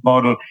business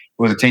model, it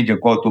was a change of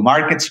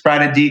go-to-market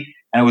strategy,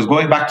 and it was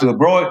going back to the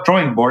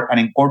drawing board and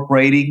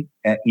incorporating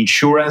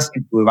insurance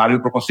into the value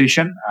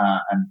proposition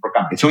and for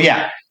companies.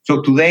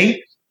 So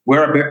today,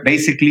 we're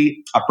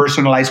basically a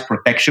personalized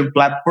protection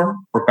platform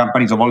for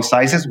companies of all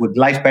sizes with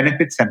life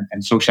benefits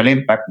and social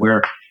impact,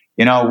 where,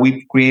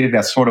 we've created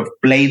a sort of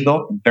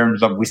Play-Doh in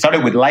terms of, we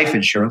started with life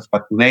insurance,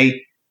 but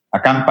today a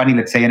company,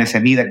 let's say an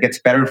SME that gets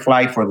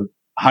Betterfly for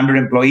 100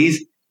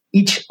 employees,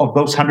 each of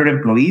those 100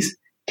 employees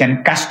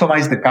can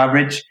customize the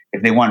coverage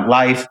if they want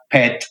life,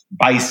 pet,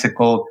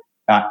 bicycle,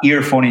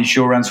 earphone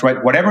insurance,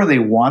 right? Whatever they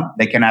want,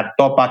 they can add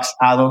top-ups,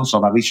 add-ons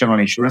of additional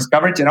insurance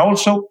coverage. And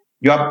also,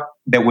 you have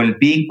the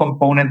well-being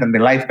component and the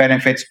life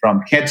benefits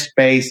from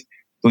Headspace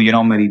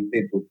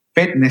to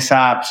fitness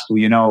apps to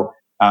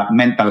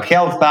mental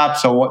health apps,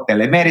 so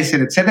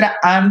telemedicine, etc.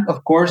 And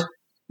of course,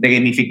 the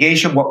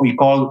gamification, what we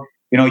call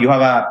you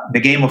have the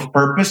game of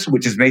purpose,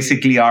 which is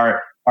basically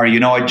our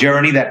a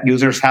journey that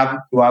users have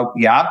throughout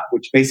the app,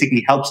 which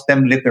basically helps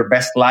them live their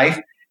best life.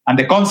 And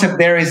the concept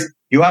there is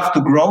you have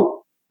to grow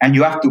and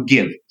you have to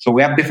give. So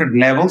we have different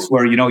levels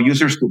where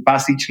users to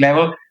pass each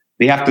level,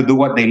 they have to do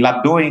what they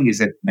love doing.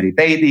 Is it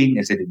meditating?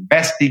 Is it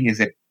investing? Is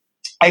it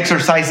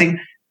exercising?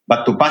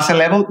 But to pass a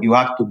level, you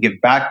have to give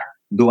back,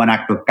 do an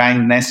act of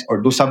kindness,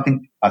 or do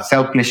something, a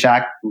selfless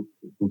act to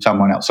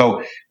someone else.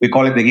 So we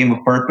call it the game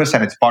of purpose,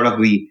 and it's part of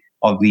the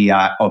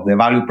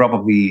value prop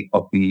of the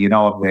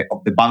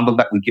bundle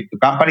that we give to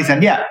companies.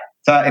 And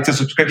it's a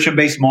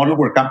subscription-based model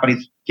where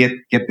companies get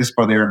this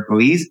for their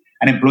employees,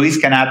 and employees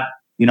can add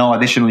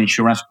additional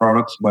insurance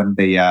products when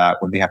they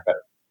have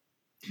better.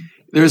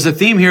 There's a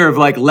theme here of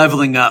like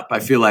leveling up, I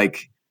feel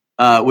like,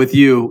 with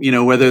you,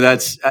 whether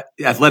that's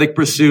athletic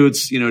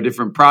pursuits,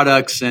 different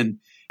products. And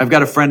I've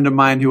got a friend of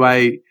mine who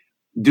I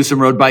do some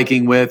road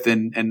biking with,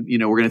 and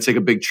we're going to take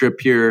a big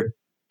trip here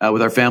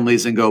with our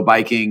families and go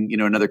biking,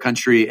 another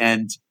country.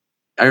 And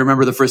I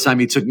remember the first time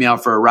he took me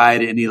out for a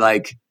ride, and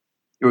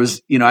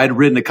I had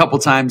ridden a couple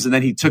times, and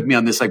then he took me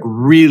on this like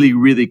really,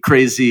 really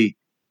crazy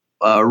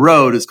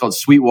road. It's called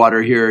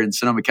Sweetwater here in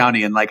Sonoma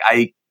County. And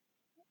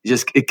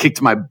it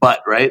kicked my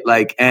butt, right?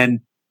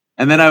 and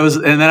then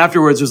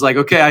afterwards it was like,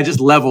 okay, I just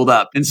leveled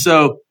up. And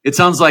so it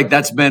sounds like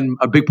that's been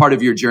a big part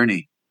of your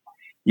journey.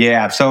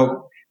 Yeah.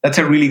 So that's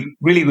a really,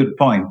 really good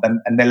point.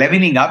 And the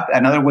leveling up,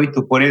 another way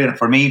to put it, and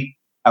for me,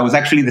 I was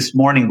actually this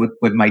morning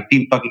with my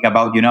team talking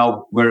about,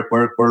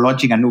 we're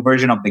launching a new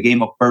version of the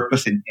game of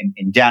purpose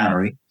in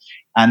January.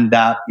 And,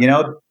 at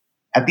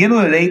the end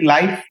of the day,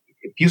 life,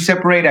 if you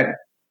separate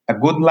a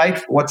good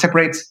life, what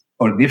separates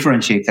or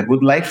differentiates a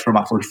good life from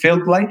a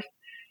fulfilled life,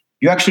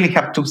 you actually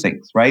have two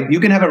things, right?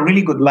 You can have a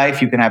really good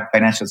life. You can have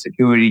financial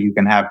security. You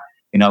can have,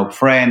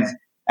 friends.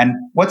 And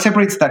what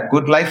separates that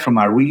good life from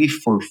a really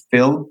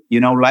fulfilled,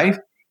 life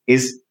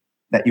is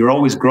that you're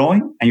always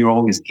growing and you're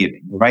always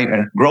giving, right?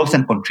 And growth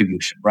and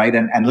contribution, right?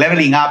 And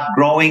leveling up,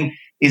 growing,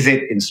 is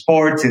it in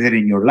sports? Is it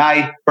in your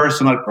life,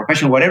 personal,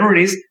 professional, whatever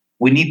it is,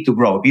 we need to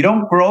grow. If you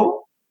don't grow,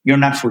 you're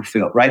not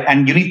fulfilled, right?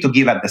 And you need to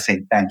give at the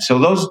same time. So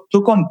those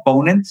two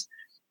components,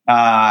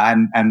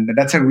 and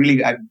that's a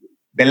really...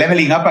 the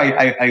leveling up,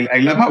 I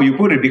love how you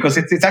put it, because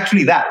it's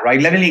actually that, right?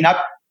 Leveling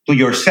up to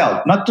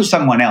yourself, not to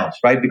someone else,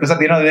 right? Because at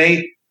the end of the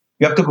day,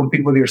 you have to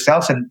compete with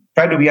yourselves and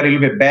try to be a little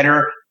bit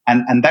better.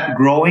 And that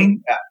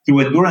growing through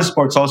endurance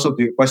sports, also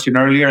to your question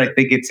earlier, I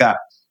think it's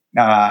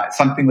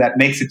something that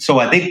makes it so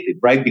addictive,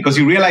 right? Because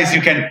you realize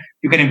you can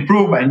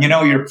improve, and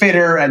you're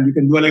fitter, and you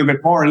can do a little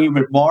bit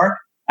more.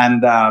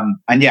 And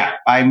yeah,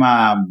 I'm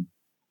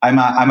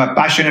a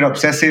passionate,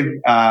 obsessive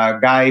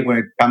guy when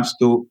it comes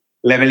to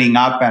leveling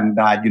up and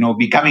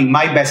becoming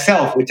my best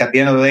self, which at the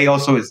end of the day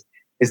also is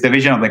the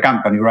vision of the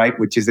company, right?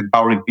 Which is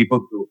empowering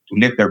people to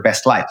live their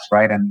best lives,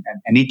 right? And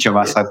each of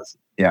us has,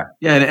 yeah.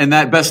 Yeah, and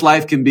that best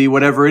life can be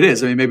whatever it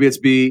is. I mean, maybe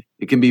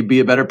it can be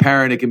a better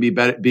parent, it can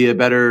be a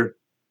better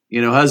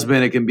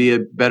husband, it can be a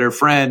better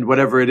friend,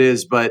 whatever it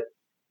is. But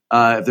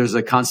if there's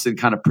a constant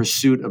kind of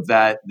pursuit of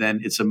that,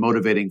 then it's a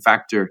motivating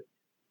factor.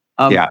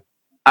 Yeah.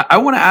 I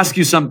want to ask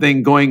you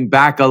something going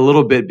back a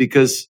little bit,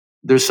 because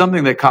there's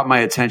something that caught my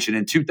attention.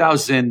 In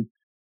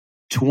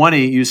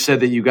 2020, you said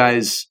that you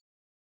guys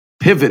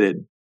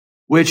pivoted,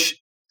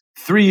 which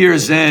 3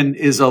 years in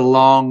is a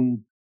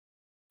long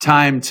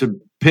time to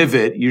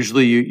pivot.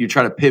 Usually you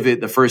try to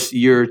pivot the first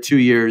year, 2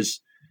 years.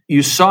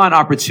 You saw an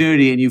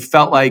opportunity and you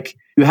felt like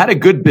you had a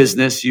good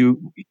business.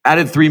 You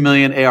added 3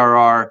 million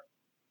ARR.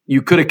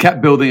 You could have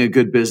kept building a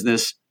good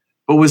business.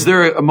 But was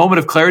there a moment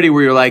of clarity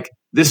where you're like,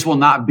 this will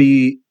not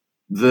be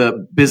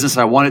the business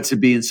I want it to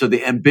be? And so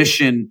the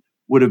ambition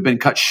would have been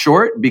cut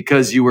short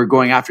because you were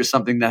going after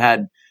something that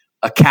had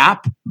a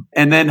cap.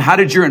 And then how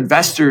did your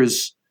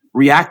investors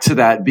react to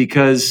that?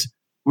 Because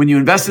when you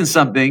invest in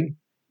something,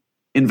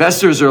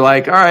 investors are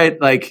like, all right,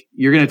 like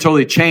you're going to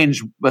totally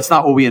change. That's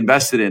not what we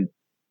invested in.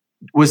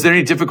 Was there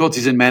any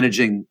difficulties in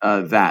managing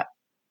that?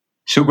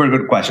 Super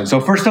good question. So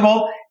first of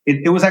all,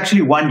 it was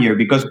actually 1 year,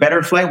 because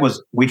Betterfly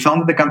we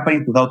founded the company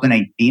in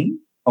 2018.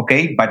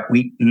 Okay. But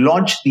we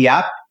launched the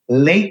app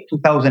late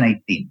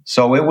 2018.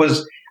 So it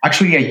was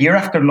actually a year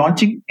after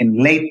launching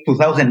in late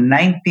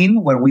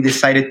 2019 where we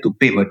decided to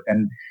pivot.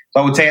 And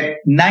so I would say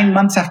 9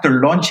 months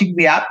after launching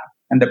the app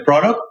and the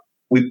product,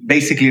 we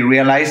basically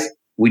realized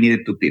we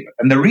needed to pivot.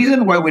 And the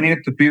reason why we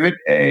needed to pivot,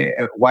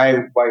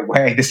 why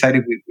I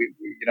decided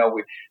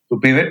to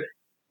pivot,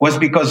 was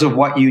because of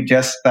what you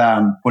just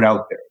put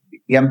out there.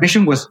 The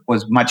ambition was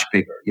much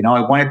bigger.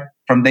 I wanted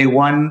from day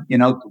one,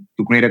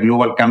 to create a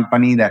global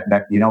company that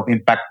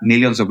impact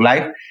millions of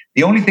lives.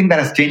 The only thing that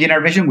has changed in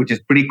our vision, which is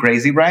pretty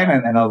crazy, Brian,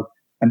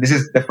 and this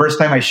is the first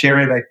time I share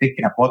it, I think,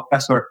 in a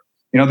podcast, or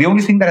the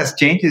only thing that has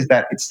changed is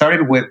that it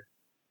started with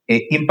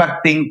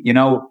impacting,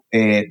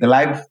 the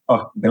lives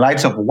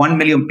of 1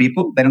 million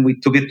people. Then we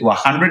took it to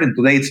 100, and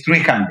today it's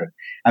 300.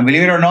 And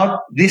believe it or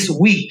not, this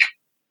week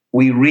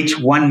we reached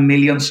 1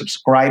 million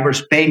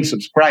subscribers, paying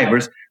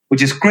subscribers,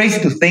 which is crazy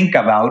to think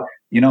about.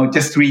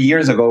 Just 3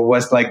 years ago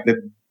was like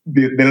the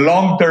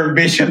long-term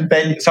vision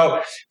thing.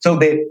 So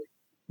the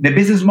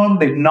business model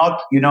did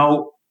not,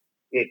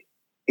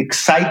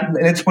 excite.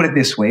 Let's put it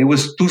this way: it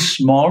was too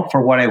small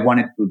for what I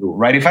wanted to do.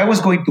 Right? If I was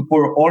going to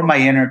pour all my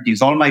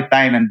energies, all my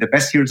time, and the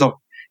best years of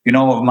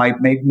my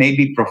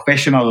maybe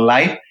professional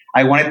life,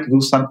 I wanted to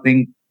do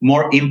something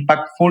more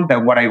impactful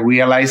than what I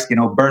realized,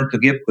 Burn to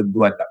Give could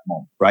do at that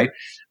moment. Right?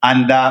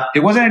 And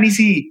it wasn't an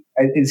easy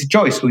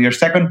choice. To your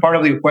second part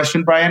of your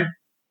question, Brian,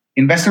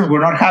 investors were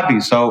not happy.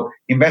 So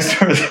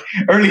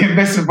early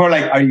investors were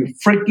like, "Are you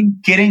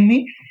freaking kidding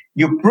me?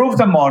 You proved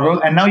the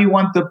model, and now you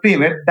want to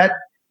pivot."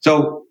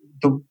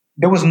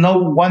 There was no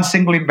one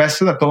single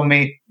investor that told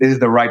me this is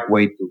the right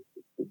way to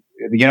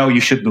you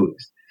should do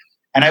this.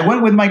 And I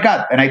went with my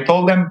gut, and I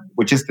told them,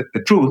 which is the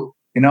truth,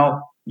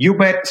 you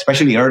bet,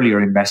 especially earlier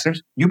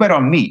investors, you bet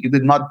on me. You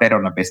did not bet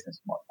on a business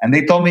model. And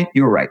they told me,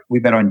 you're right, we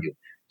bet on you.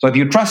 So if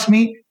you trust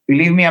me,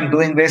 believe me, I'm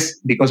doing this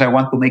because I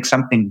want to make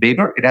something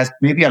bigger. It has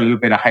maybe a little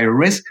bit of higher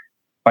risk,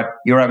 but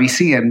you're a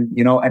VC,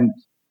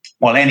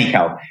 well,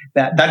 anyhow,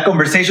 that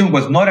conversation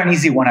was not an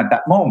easy one at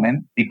that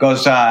moment,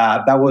 because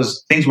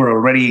things were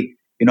already,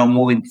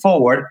 moving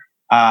forward.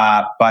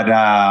 But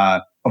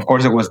of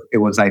course, it was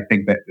I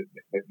think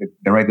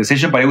the right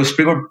decision, but it was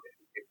triggered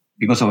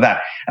because of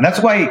that. And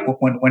that's why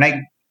when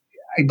I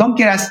don't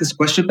get asked this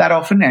question that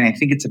often, and I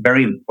think it's a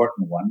very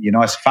important one.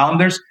 As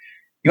founders,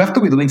 you have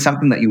to be doing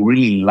something that you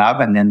really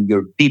love and then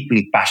you're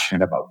deeply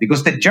passionate about,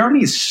 because the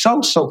journey is so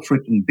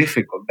freaking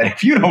difficult that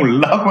if you don't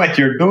love what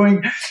you're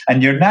doing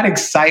and you're not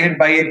excited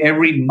by it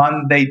every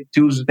Monday,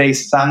 Tuesday,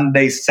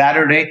 Sunday,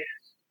 Saturday,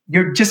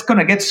 you're just going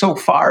to get so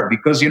far,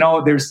 because,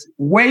 there's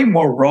way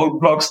more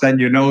roadblocks than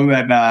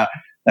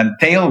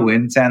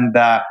tailwinds. And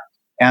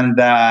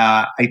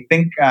I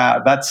think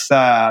that's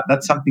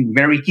something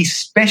very key,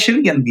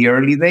 especially in the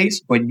early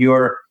days when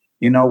you're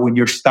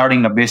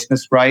starting a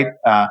business, right?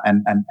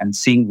 And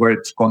seeing where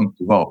it's going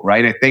to go,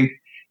 right? I think,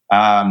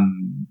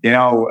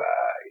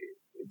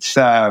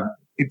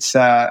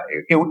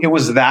 it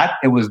was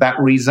that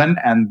reason.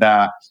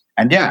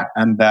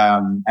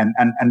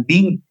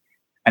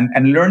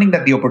 And learning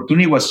that the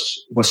opportunity was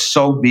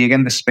so big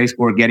in the space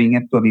we're getting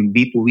into. I mean,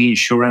 B2B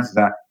insurance,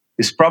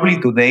 is probably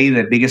today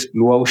the biggest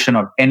blue ocean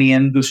of any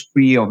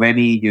industry, of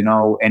any,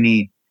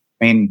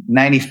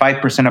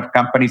 95% of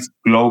companies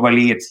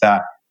globally.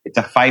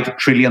 $5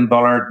 trillion,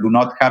 do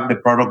not have the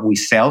product we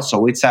sell.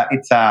 So it's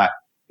a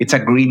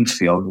green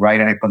field, right?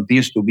 And it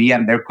continues to be.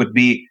 And there could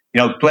be,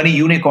 20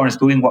 unicorns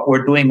doing what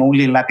we're doing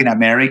only in Latin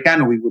America,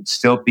 and we would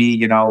still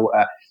be,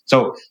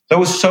 so that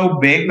was so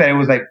big that it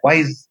was like,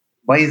 why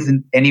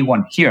isn't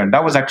anyone here? And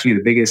that was actually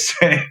the biggest,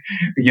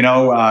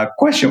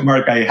 question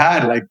mark I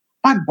had. Like,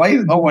 man, why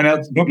is no one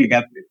else looking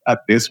at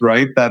this,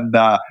 right? And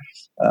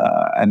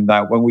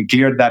when we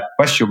cleared that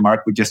question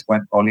mark, we just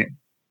went all in.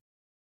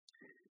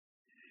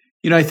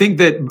 I think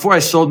that before I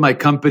sold my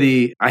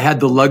company, I had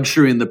the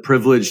luxury and the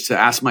privilege to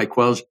ask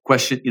myself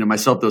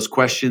those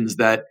questions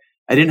that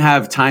I didn't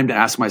have time to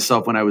ask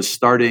myself when I was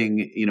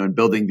starting, and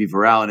building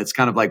Vivarel. And it's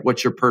kind of like,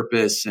 what's your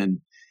purpose?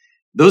 And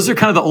those are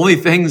kind of the only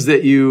things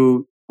that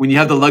when you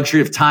have the luxury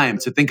of time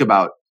to think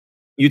about,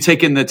 you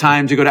taking the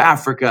time to go to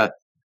Africa,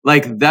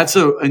 like that's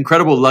an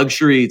incredible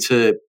luxury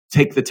to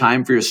take the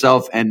time for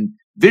yourself and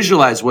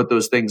visualize what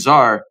those things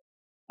are.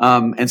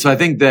 And so I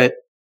think that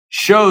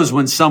shows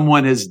when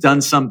someone has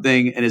done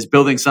something and is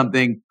building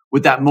something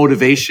with that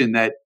motivation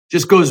that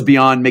just goes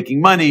beyond making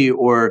money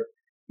or,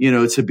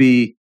 to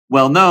be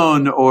well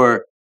known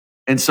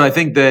and so I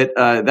think that,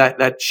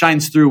 that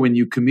shines through when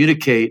you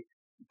communicate.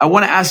 I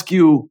want to ask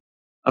you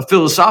a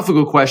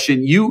philosophical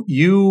question.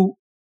 You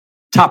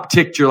top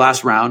ticked your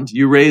last round.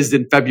 You raised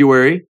in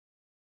February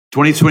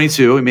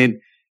 2022. I mean,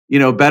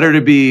 better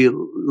to be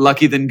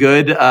lucky than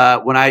good.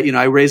 When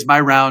I raised my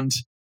round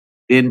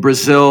in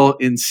Brazil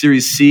in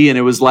Series C, and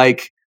it was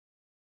like,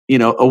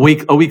 a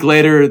week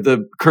later,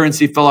 the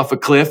currency fell off a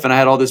cliff and I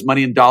had all this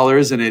money in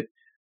dollars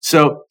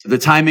so the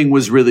timing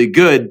was really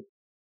good.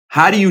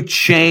 How do you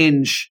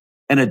change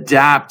and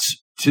adapt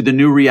to the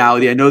new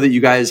reality? I know that you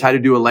guys had to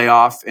do a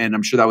layoff, and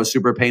I'm sure that was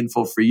super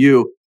painful for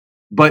you,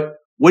 but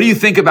what do you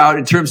think about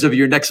in terms of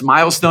your next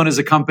milestone as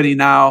a company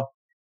now?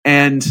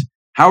 And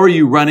how are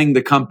you running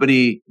the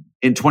company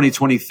in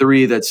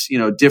 2023 that's,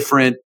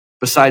 different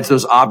besides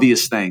those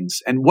obvious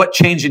things? And what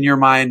changed in your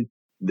mind,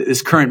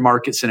 this current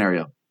market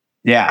scenario?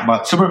 Yeah,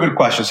 but super good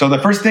question. So the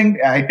first thing,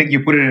 I think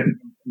you put it in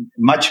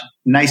much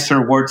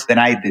nicer words than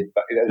I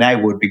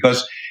would,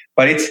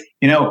 but it's,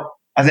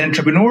 as an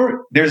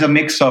entrepreneur, there's a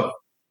mix of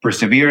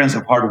perseverance,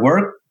 of hard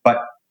work, but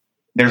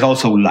there's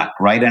also luck,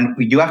 right? And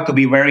you have to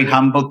be very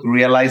humble to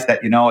realize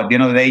that, at the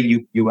end of the day,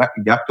 you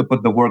have to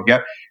put the work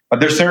there. But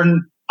there's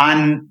certain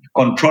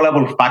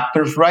uncontrollable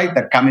factors, right,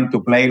 that come into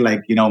play,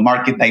 like,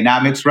 market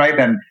dynamics, right?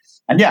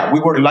 And yeah, we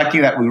were lucky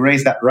that we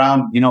raised that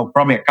round,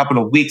 probably a couple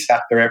of weeks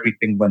after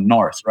everything went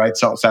north, right?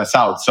 So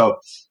south. So,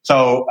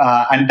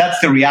 and that's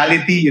the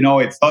reality.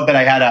 It's not that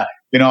I had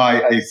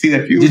I see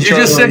the future.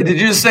 Did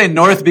you just say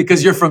north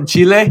because you're from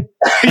Chile?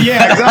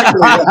 Yeah,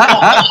 exactly.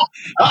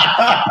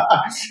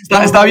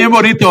 Está bien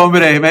bonito,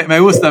 hombre. Me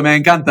gusta, me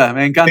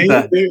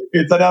encanta.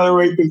 It's another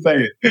way to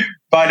say it.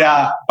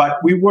 But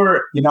we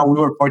were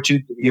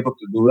fortunate to be able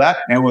to do that.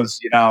 And it was,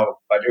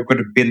 but it could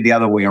have been the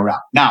other way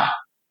around. Now,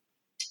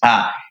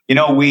 the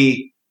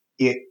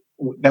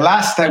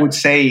last, I would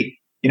say,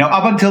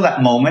 up until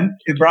that moment,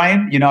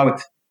 Brian,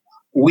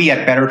 we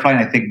at Betterfly, and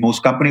I think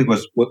most companies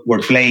were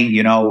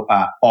playing,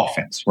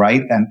 offense,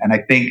 right? And I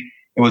think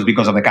it was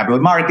because of the capital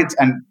markets.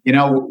 And,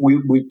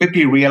 we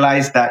quickly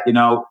realized that,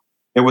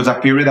 there was a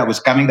period that was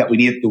coming that we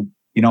needed to,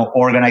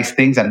 organize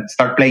things and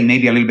start playing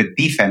maybe a little bit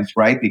defense,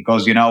 right?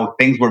 Because,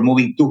 things were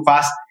moving too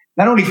fast,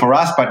 not only for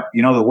us, but,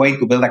 the way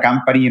to build a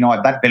company,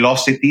 at that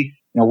velocity.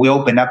 We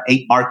opened up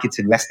 8 markets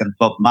in less than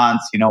 12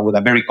 months, with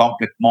a very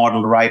complex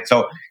model, right?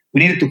 So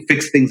we needed to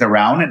fix things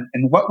around.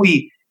 And what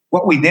we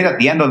did at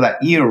the end of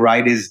that year,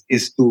 right, is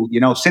to,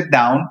 sit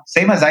down,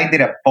 same as I did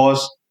at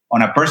POS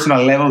on a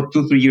personal level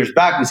 2-3 years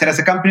back. We said as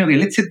a company, okay,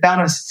 let's sit down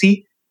and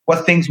see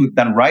what things we've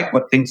done right,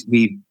 what things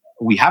we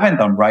haven't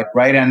done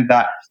right? And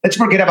let's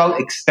forget about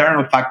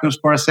external factors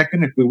for a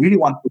second. If we really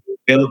want to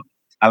build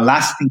a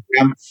lasting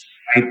company,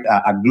 right,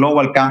 a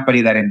global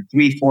company that in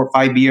 3, 4,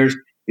 5 years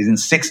is in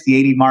 60,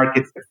 80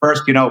 markets, the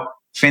first,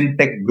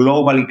 fintech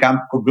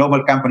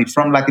global company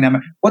from Latin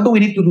America. What do we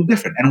need to do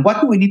different? And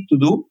what do we need to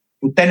do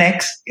to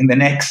 10x in the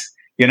next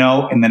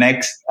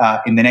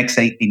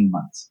 18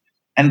 months?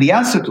 And the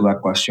answer to that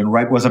question,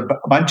 right, was a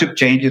bunch of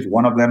changes.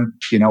 One of them,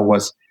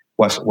 was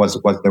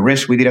the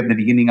risk we did at the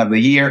beginning of the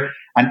year.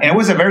 And it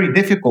was a very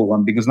difficult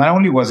one because not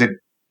only was it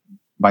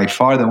by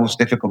far the most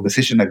difficult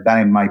decision I've done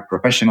in my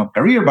professional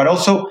career, but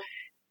also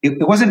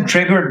it wasn't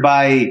triggered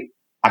by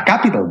a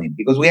capital need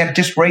because we had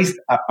just raised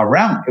a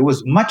round. It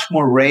was much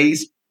more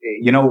raised,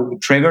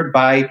 triggered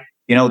by,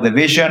 the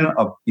vision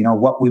of,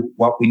 what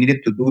we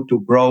needed to do to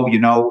grow,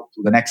 to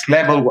the next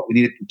level, what we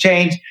needed to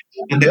change.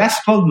 And the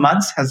last 12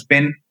 months has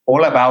been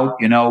all about,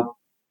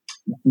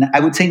 I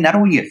would say not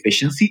only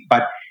efficiency,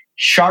 but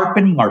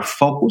sharpening our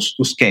focus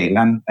to scale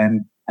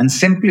and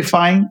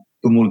simplifying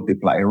to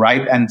multiply,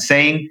 right? And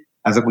saying,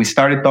 as we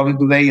started talking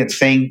today, it's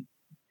saying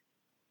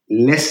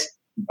less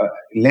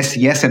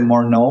yes and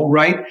more no,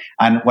 right?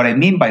 And what I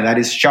mean by that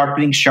is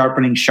sharpening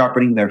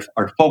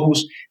our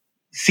focus,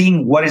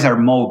 seeing what is our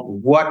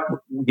mode, what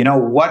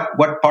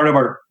part of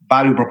our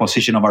value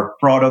proposition of our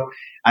product.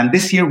 And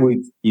this year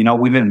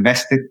we've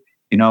invested,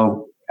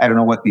 I don't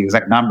know what the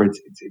exact number.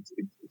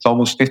 It's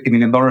almost $50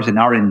 million in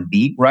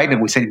R&D, right?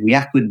 And we said we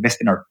have to invest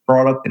in our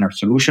product, in our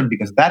solution,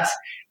 because that's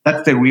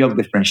the real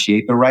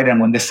differentiator, right?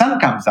 And when the sun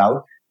comes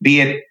out, be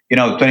it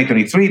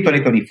 2023,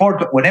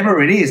 2024,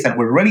 whenever it is, and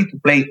we're ready to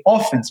play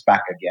offense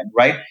back again,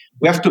 right?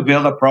 We have to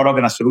build a product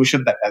and a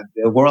solution that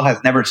the world has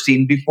never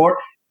seen before.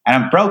 And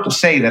I'm proud to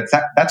say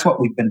that's what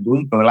we've been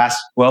doing for the last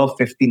 12,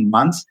 15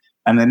 months.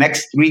 And the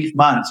next 3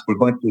 months, we're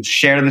going to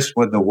share this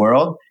with the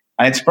world.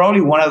 And it's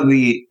probably one of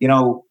the,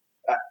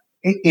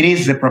 it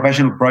is the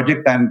professional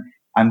project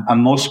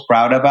I'm most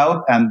proud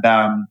about. And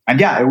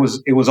yeah, it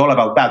was all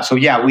about that. So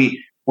yeah,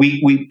 we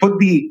put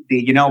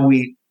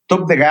we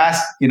took the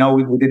gas, we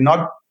did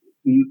not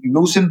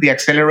loosen the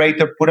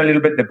accelerator, put a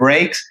little bit the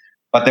brakes,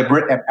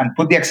 and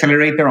put the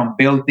accelerator on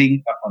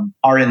building on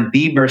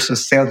R&D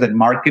versus sales and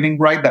marketing,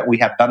 right? That we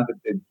have done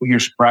the 2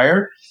 years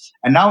prior.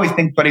 And now I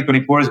think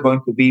 2024 is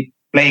going to be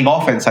playing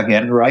offense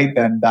again, right?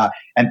 And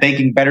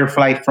taking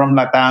Betterfly from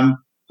LATAM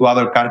to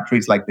other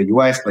countries like the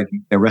US, like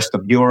the rest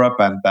of Europe,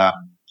 and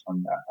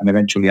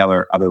eventually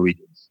other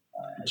regions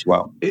as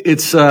well.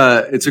 It's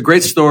a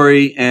great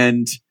story,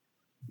 and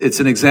it's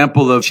an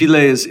example of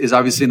Chile is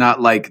obviously not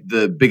like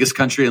the biggest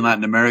country in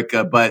Latin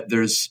America, but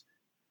there's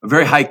a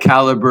very high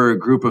caliber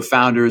group of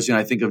founders.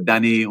 I think of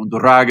Dani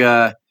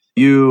Undurraga,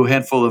 you,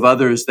 handful of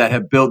others that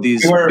have built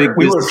these big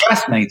we were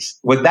classmates.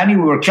 With Dani,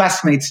 we were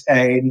classmates,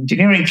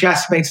 engineering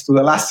classmates to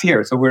the last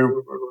year. So we're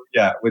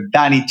with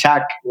Dani,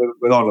 Chuck,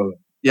 with all of them.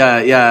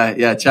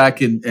 Yeah.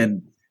 Chuck,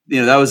 and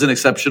that was an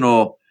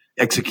exceptional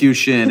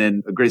execution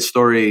and a great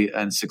story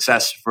and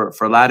success for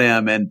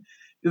LATAM. And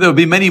there'll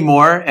be many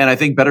more. And I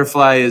think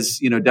Betterfly is,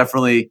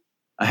 definitely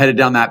headed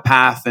down that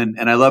path.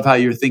 And I love how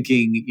you're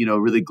thinking,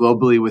 really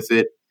globally with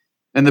it.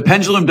 And the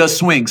pendulum does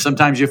swing.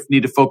 Sometimes you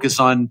need to focus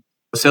on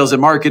sales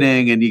and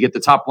marketing, and you get the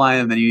top line,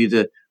 and then you need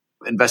to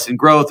invest in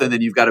growth, and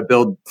then you've got to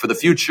build for the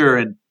future.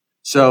 And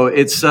so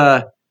it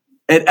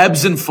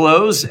ebbs and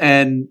flows,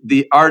 and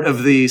the art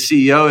of the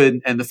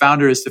CEO and the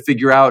founder is to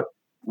figure out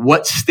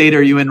what state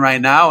are you in right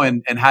now,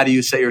 and how do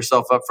you set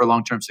yourself up for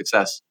long-term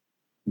success?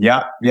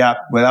 Yeah,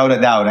 without a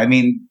doubt. I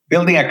mean,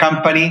 building a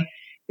company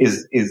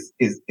is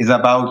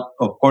about,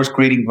 of course,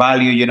 creating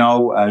value,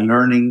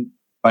 learning.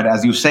 But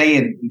as you say,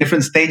 in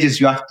different stages,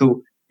 you have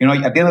to,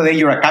 at the end of the day,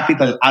 you're a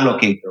capital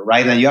allocator,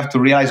 right? And you have to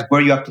realize where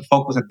you have to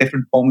focus at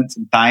different moments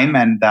in time.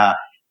 And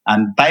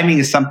timing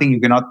is something you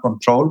cannot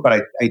control, but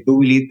I do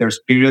believe there's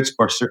periods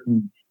for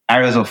certain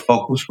areas of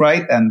focus,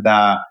 right? And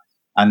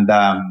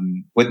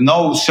with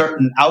no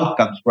certain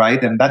outcomes,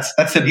 right? And that's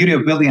the beauty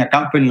of building a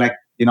company like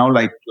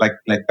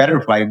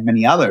Betterfly and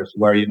many others,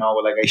 where,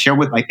 like I share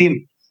with my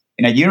team,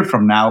 in a year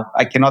from now,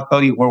 I cannot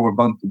tell you where we're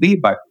going to be,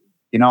 but,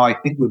 I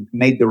think we've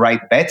made the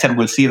right bets, and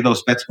we'll see if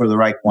those bets were the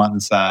right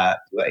ones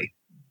today.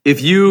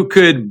 If you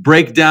could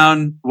break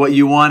down what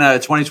you want out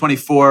of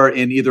 2024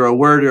 in either a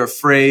word or a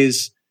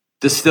phrase,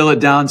 distill it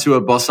down to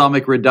a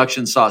balsamic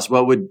reduction sauce,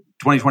 what would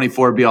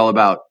 2024 be all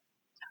about?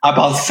 A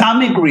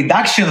balsamic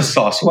reduction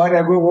sauce?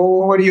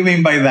 What do you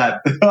mean by that?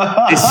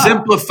 A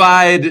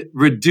simplified,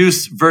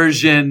 reduced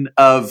version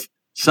of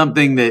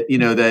something that,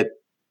 that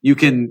you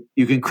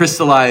can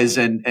crystallize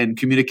and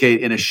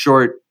communicate in a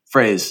short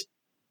phrase.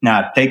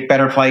 Now, take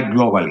Betterfly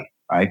globally,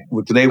 right?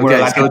 Today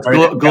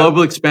we're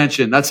global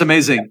expansion. That's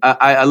amazing.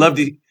 I love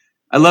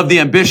the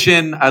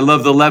ambition. I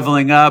love the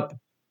leveling up.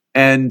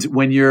 And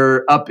when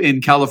you're up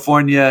in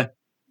California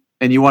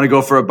and you want to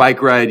go for a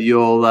bike ride,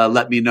 you'll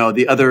let me know.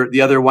 The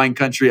other wine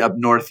country up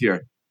north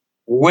here.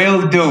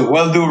 Will do,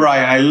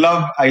 Ryan.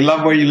 I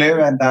love where you live,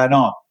 and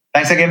no,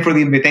 thanks again for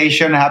the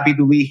invitation. Happy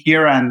to be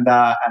here, and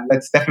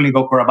let's definitely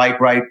go for a bike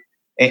ride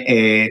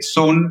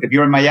soon. If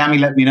you're in Miami,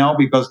 let me know,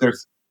 because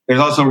there's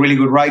also really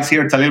good rides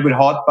here. It's a little bit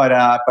hot,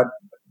 but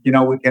we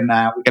can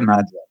manage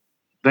that.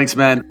 Thanks,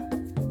 man.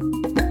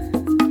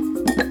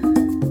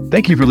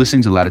 Thank you for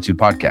listening to Latitude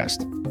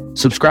Podcast.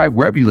 Subscribe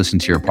wherever you listen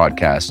to your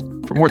podcast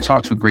for more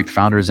talks with great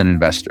founders and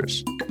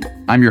investors.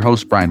 I'm your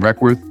host, Brian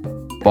Reckworth,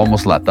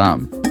 Vamos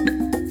LATAM.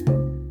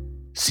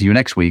 See you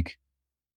next week.